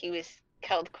 He was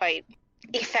killed quite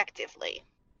effectively.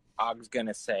 Og's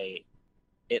gonna say,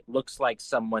 it looks like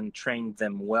someone trained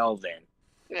them well then.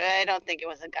 I don't think it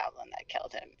was a goblin that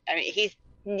killed him. I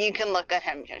mean, you can look at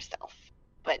him yourself,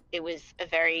 but it was a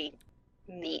very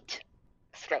neat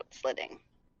throat slitting.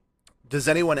 Does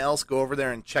anyone else go over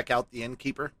there and check out the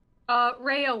innkeeper?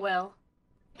 Rhea will.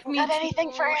 Got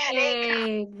anything for a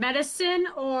headache? Medicine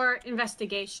or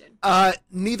investigation?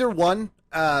 Neither one.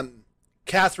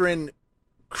 Catherine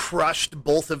crushed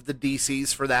both of the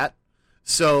DCs for that.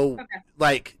 So,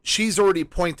 like, she's already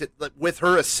pointed, like, with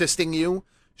her assisting you,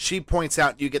 she points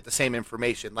out you get the same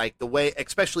information. Like, the way,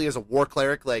 especially as a war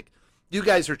cleric, like, you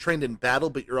guys are trained in battle,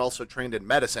 but you're also trained in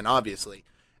medicine, obviously.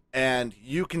 And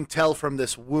you can tell from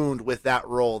this wound with that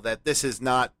roll that this is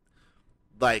not,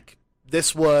 like,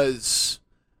 this was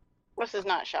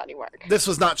not shoddy work. This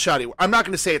was not shoddy work. I'm not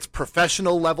going to say it's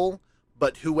professional level,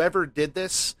 but whoever did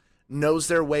this knows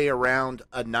their way around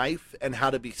a knife and how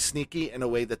to be sneaky in a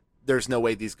way that there's no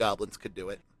way these goblins could do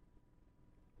it.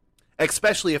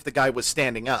 Especially if the guy was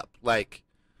standing up. Like,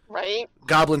 right?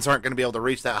 Goblins aren't going to be able to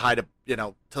reach that high to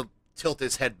tilt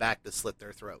his head back to slit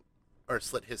their throat. Or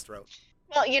slit his throat.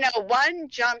 Well, one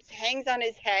jumps, hangs on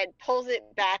his head, pulls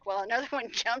it back, while another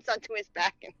one jumps onto his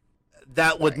back.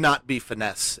 That would not be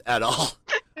finesse at all.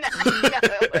 No,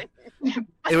 it wouldn't.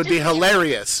 It would be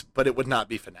hilarious, but it would not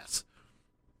be finesse.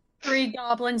 3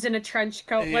 goblins in a trench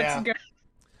coat. Yeah. Let's go.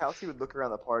 Kelsey would look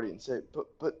around the party and say,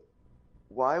 but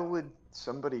why would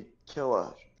somebody kill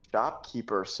a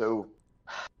shopkeeper so,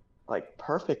 like,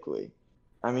 perfectly?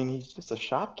 I mean, he's just a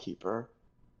shopkeeper.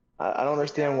 I don't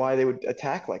understand why they would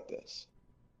attack like this.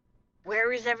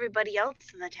 Where is everybody else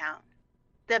in the town?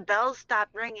 The bells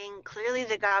stopped ringing. Clearly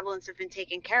the goblins have been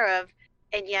taken care of,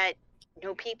 and yet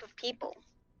no peep of people.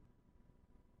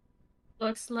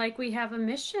 Looks like we have a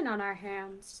mission on our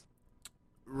hands.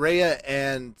 Rhea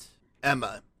and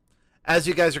Emma, as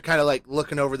you guys are kind of like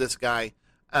looking over this guy,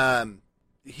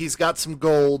 he's got some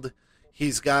gold.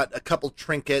 He's got a couple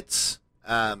trinkets.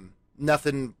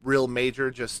 Nothing real major,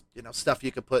 just stuff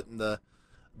you could put in the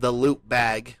loot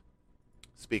bag.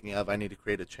 Speaking of, I need to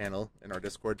create a channel in our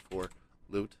Discord for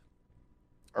loot.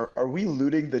 Are we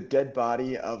looting the dead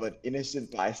body of an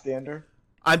innocent bystander?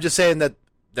 I'm just saying that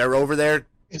they're over there.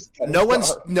 No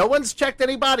one's checked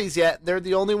any bodies yet. They're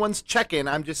the only ones checking.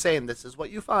 I'm just saying this is what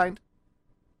you find.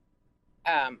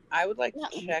 I would like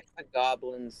to check the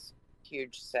goblin's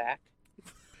huge sack.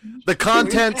 The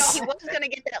contents. He was going to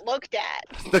get that looked at.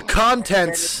 The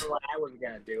contents. That's what I was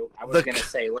gonna do. I was gonna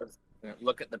say, let's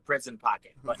look at the prison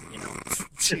pocket, but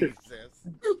Jesus.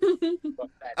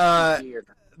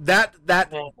 That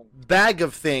bag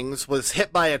of things was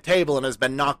hit by a table and has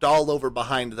been knocked all over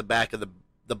behind the back of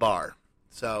the bar.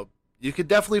 So you could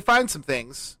definitely find some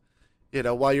things.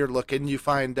 While you're looking, you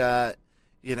find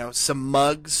some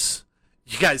mugs.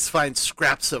 You guys find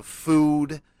scraps of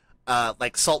food.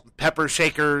 Like salt and pepper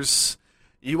shakers.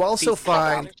 You also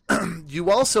find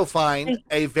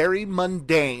a very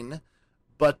mundane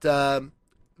but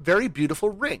very beautiful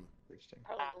ring.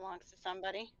 Probably belongs to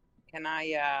somebody. Can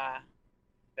I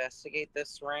investigate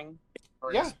this ring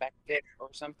or inspect it or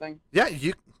something? Yeah,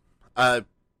 you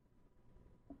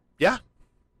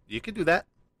could do that.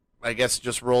 I guess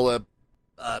just roll a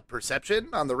perception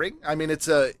on the ring. I mean, it's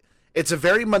a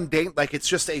very mundane, like it's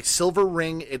just a silver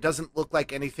ring. It doesn't look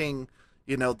like anything,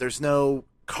 there's no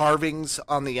carvings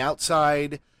on the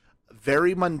outside.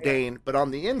 Very mundane, but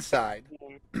on the inside,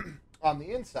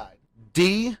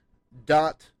 D.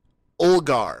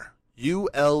 Ulgar,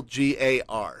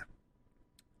 Ulgar.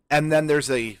 And then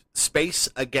there's a space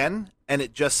again, and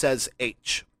it just says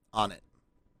H on it.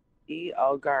 D.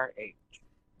 Ulgar H.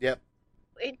 Yep.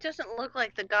 It doesn't look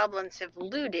like the goblins have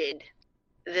looted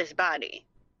this body.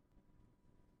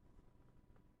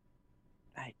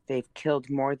 They've killed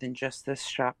more than just this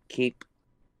shopkeep.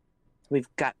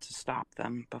 We've got to stop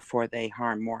them before they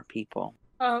harm more people.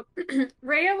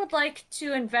 Rhea would like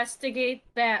to investigate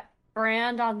that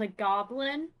brand on the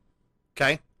goblin.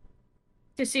 Okay.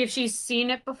 To see if she's seen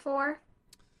it before.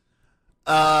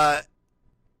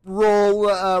 Roll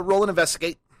and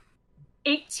investigate.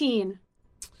 18.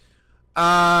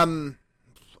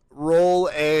 Roll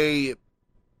a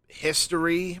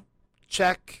history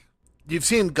check. You've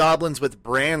seen goblins with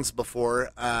brands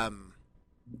before. I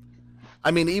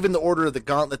mean, even the Order of the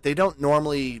Gauntlet, they don't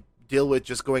normally deal with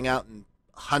just going out and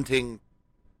hunting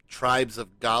tribes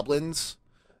of goblins.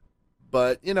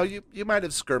 But, you might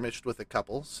have skirmished with a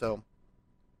couple, so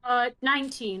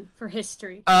 19 for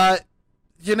history.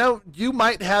 You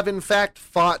might have in fact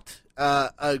fought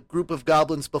a group of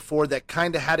goblins before that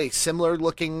kind of had a similar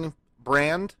looking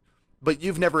brand, but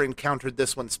you've never encountered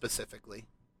this one specifically.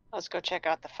 Let's go check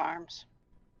out the farms.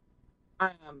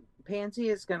 Pansy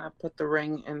is gonna put the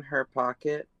ring in her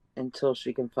pocket until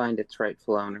she can find its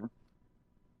rightful owner.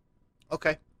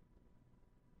 Okay.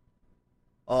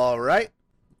 All right.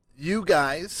 You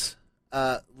guys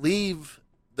leave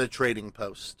the trading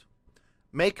post.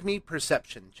 Make me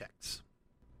perception checks.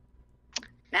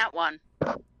 Nat 1.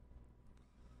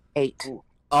 8.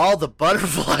 All the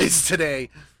butterflies today.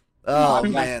 Oh,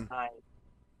 man.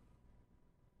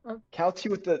 Calty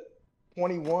with the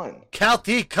 21.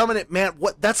 Calty coming at, man,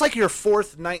 what? That's like your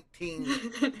fourth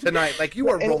 19 tonight. Like, you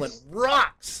are rolling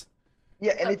rocks.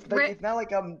 Yeah, and it's not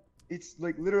like it's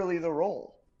like literally the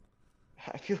roll.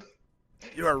 I feel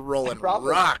you are rolling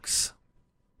rocks.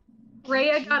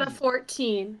 Rhea got a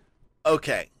 14.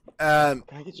 Okay. Can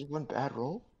I get you one bad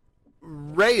roll?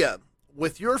 Rhea,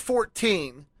 with your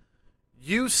 14,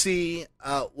 you see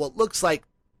what looks like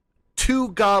 2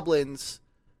 goblins,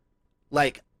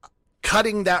 like,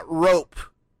 cutting that rope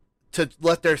to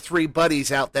let their 3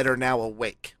 buddies out that are now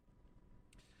awake.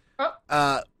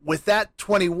 With that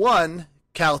 21,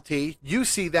 Calty, you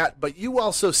see that, but you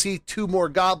also see 2 more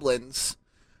goblins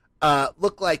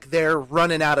look like they're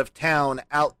running out of town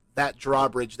out that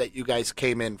drawbridge that you guys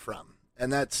came in from.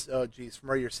 And that's, from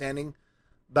where you're standing,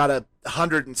 about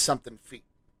 100 and something feet.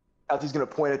 Calty's going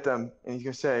to point at them, and he's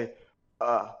going to say,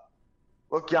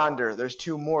 look yonder, there's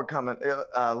 2 more coming,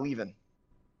 leaving.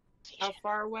 How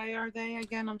far away are they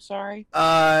again? I'm sorry.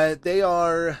 They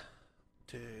are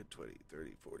 10, 20,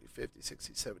 30, 40, 50,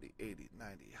 60, 70, 80,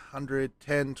 90, 100,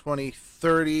 10, 20,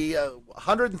 30,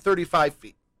 135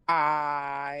 feet.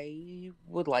 I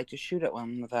would like to shoot at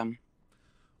one of them.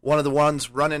 One of the ones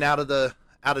running out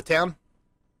of town?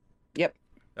 Yep.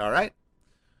 All right.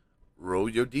 Roll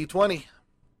your D20.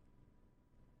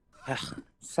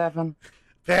 7.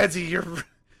 Pansy,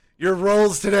 your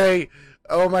rolls today.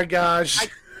 Oh my gosh.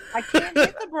 I can't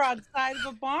hit the broadside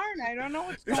of a barn. I don't know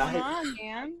what's going on,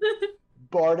 man.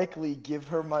 Bardically give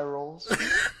her my rolls.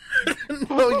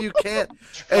 No, you can't.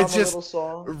 It's just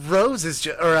Rose is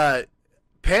just,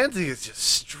 Pansy is just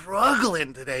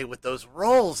struggling today with those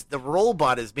rolls. The roll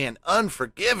bot is being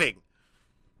unforgiving.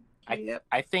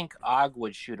 I think Og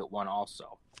would shoot at one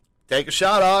also. Take a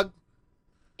shot, Og.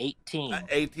 18.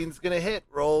 18's gonna hit.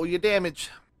 Roll your damage.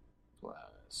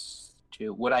 Plus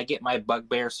 2. Would I get my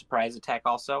bugbear surprise attack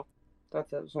also? I thought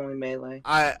that was only melee.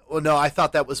 No, I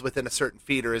thought that was within a certain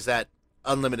feat, or is that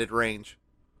unlimited range?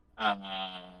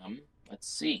 Let's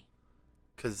see.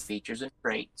 Because features and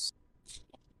traits.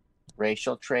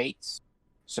 Racial traits.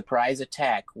 Surprise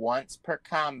attack. Once per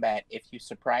combat, if you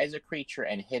surprise a creature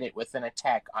and hit it with an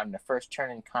attack on the first turn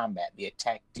in combat, the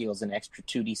attack deals an extra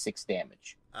 2d6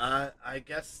 damage. I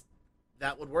guess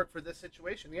that would work for this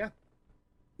situation, yeah.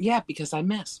 Yeah, because I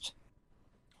missed.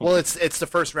 Well, it's the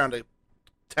first round of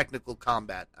technical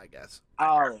combat, I guess.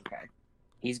 Oh, okay.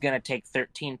 He's gonna take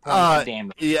 13 points of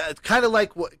damage. Yeah, it's kind of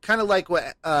like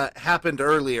what happened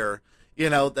earlier. You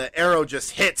know, the arrow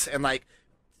just hits and like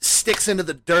sticks into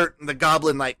the dirt, and the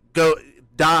goblin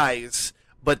dies,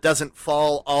 but doesn't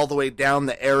fall all the way down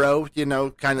the arrow. You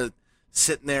know, kind of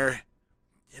sitting there,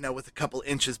 you know, with a couple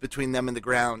inches between them and the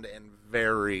ground, and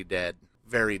very dead,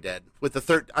 very dead. With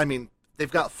the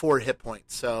they've got 4 hit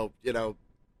points, so you know,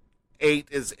 8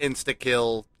 is insta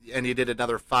kill, and you did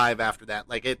another 5 after that.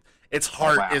 Like its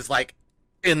heart is like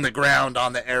in the ground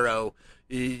on the arrow.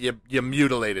 You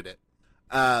mutilated it.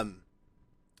 And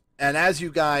as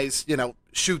you guys, you know,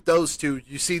 shoot those 2,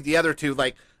 you see the other 2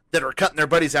 like that are cutting their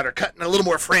buddies out are cutting a little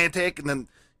more frantic, and then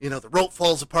you know the rope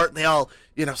falls apart, and they all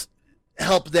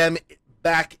help them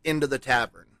back into the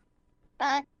tavern.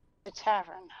 Back to the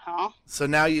tavern, huh? So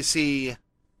now you see,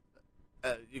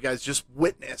 you guys just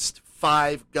witnessed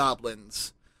 5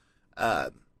 goblins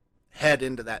head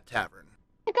into that tavern.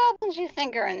 The goblins you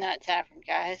think are in that tavern,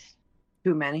 guys?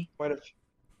 Too many? Quite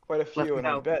a few, and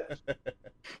I bet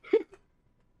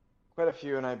quite a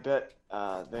few, and I bet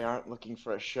they aren't looking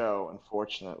for a show,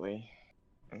 unfortunately.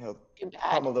 And he'll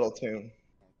hum a little tune.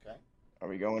 Okay. Are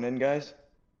we going in, guys?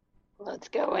 Let's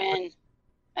go in.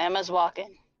 Emma's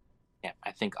walking. Yeah,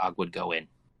 I think Og would go in.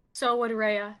 So would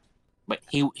Rhea. But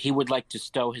he would like to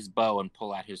stow his bow and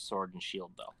pull out his sword and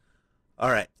shield, though. All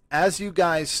right. As you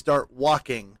guys start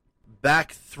walking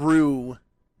back through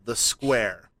the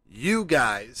square, you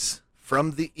guys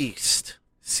from the east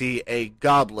see a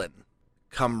goblin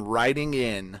come riding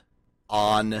in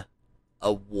on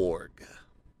a warg.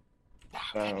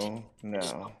 Oh, no.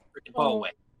 Freaking bow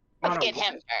away. Let's get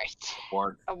him first.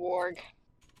 Warg. A warg.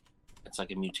 It's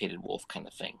like a mutated wolf kind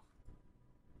of thing.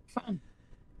 Fun.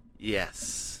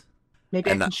 Yes. Maybe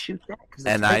And I can shoot that.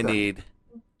 And I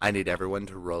need everyone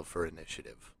to roll for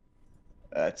initiative.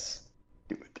 Let's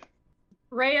do it.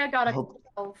 Rhea got a Hope-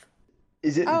 12.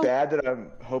 Is it Oh. bad that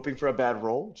I'm hoping for a bad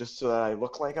roll just so that I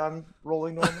look like I'm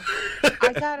rolling normal?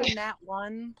 I got a nat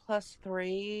 1 plus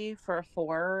 3 for a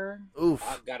 4. Oof.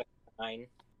 I've got a 9.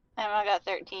 Emma got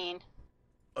 13.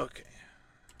 Okay.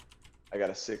 I got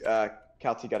a 6.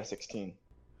 Calty got a 16.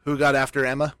 Who got after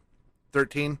Emma?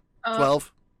 13?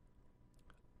 12?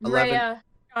 11? Rhea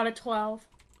got a 12.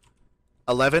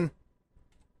 11?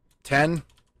 10?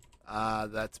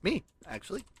 That's me,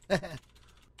 actually.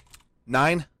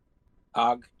 9?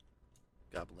 Og.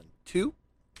 Goblin 2.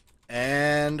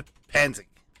 And Pansy.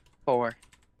 4.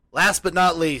 Last but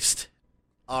not least.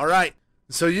 All right.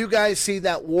 So you guys see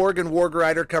that Warg and Warg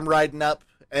Rider come riding up,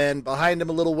 and behind him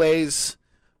a little ways,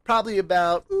 probably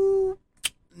about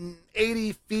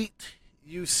 80 feet,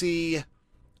 you see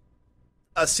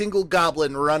a single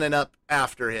goblin running up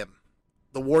after him.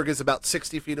 The Warg is about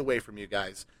 60 feet away from you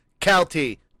guys.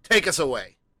 Calty, take us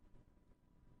away.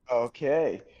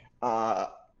 Okay.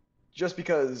 Just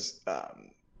because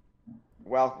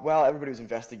while everybody was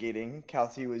investigating,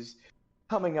 Calty was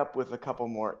coming up with a couple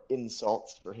more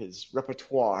insults for his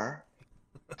repertoire.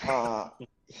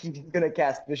 He's gonna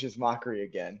cast Vicious Mockery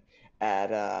again at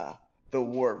the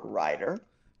Warg Rider,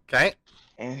 Okay.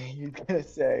 and he's gonna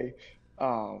say,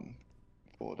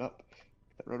 pull it up.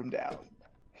 I wrote him down.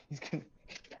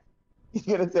 He's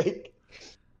gonna say,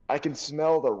 "I can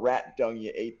smell the rat dung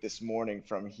you ate this morning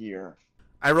from here."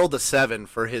 I rolled a 7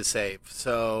 for his save,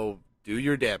 so do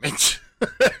your damage.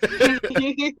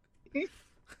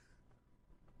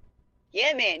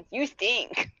 Yeah, man, you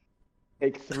stink.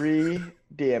 Take 3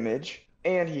 damage,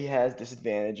 and he has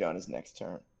disadvantage on his next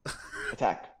turn.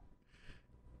 Attack.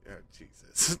 Oh,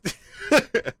 Jesus.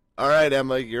 All right,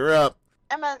 Emma, you're up.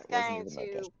 Emma's It wasn't going even my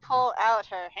to best. pull out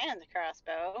her hand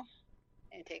crossbow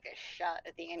and take a shot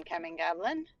at the incoming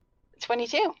goblin.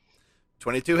 22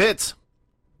 22 hits.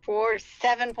 for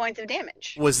 7 points of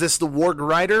damage. Was this the Warg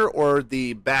Rider or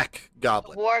the back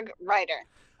goblin? Warg Rider.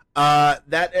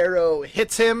 That arrow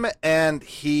hits him, and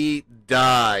he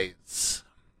dies.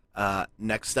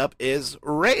 Next up is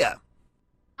Rhea.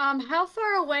 How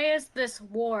far away is this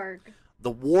warg?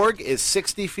 The Warg is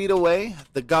 60 feet away.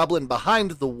 The goblin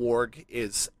behind the Warg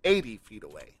is 80 feet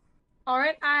away.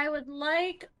 Alright, I would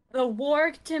like the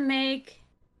warg to make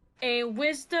a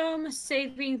wisdom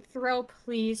saving throw,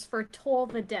 please, for Toll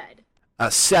the Dead.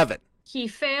 7. He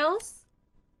fails.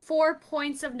 4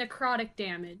 points of necrotic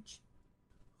damage.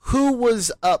 Who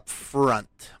was up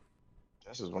front?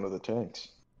 This is one of the tanks.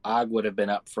 Og would have been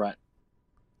up front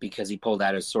because he pulled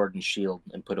out his sword and shield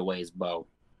and put away his bow.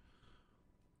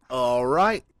 All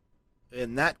right.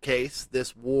 In that case,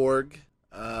 this Warg,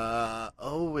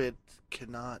 it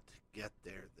cannot get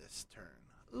there this turn.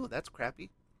 Ooh, that's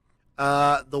crappy.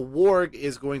 The Warg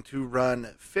is going to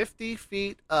run 50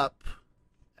 feet up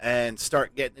and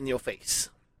start getting in your face.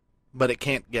 But it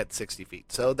can't get 60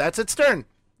 feet. So that's its turn.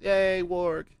 Yay,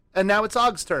 Warg. And now it's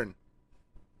Og's turn.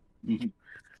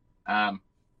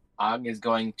 Og is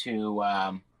going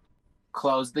to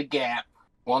close the gap.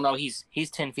 Well, no, he's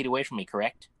 10 feet away from me,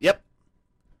 correct? Yep.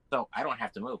 So I don't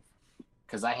have to move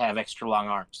because I have extra long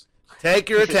arms. Take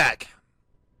your attack.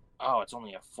 Oh, it's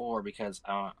only a 4 because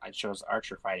I chose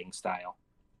archer fighting style.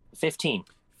 15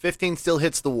 15 still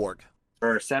hits the Warg.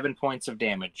 for 7 points of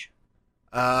damage.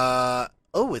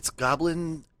 It's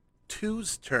Goblin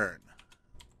 2's turn.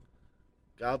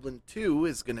 Goblin 2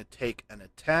 is going to take an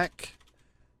attack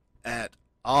at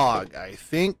Og, I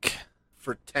think,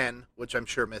 for 10, which I'm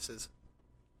sure misses.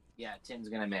 Yeah, 10's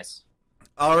gonna miss.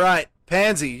 All right,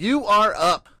 Pansy, you are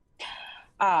up.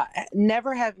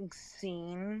 Never having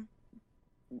seen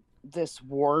this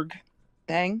warg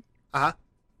thing, Uh-huh.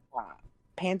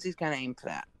 Pansy's gonna aim for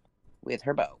that with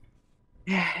her bow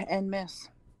and miss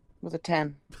with a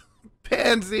 10.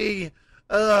 Pansy,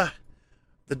 the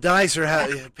dice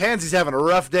are Pansy's having a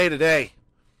rough day today.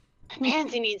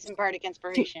 Pansy needs some bardic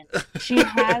inspiration. She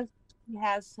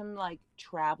has some like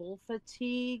travel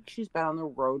fatigue. She's been on the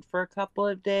road for a couple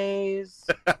of days.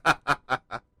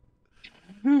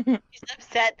 She's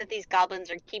upset that these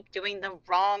goblins keep doing the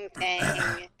wrong thing.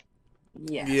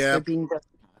 Yes, Yeah. they're being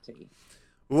naughty.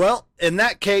 Well, in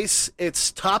that case, it's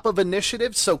top of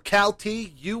initiative, so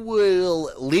Calty, you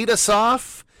will lead us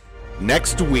off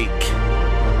next week.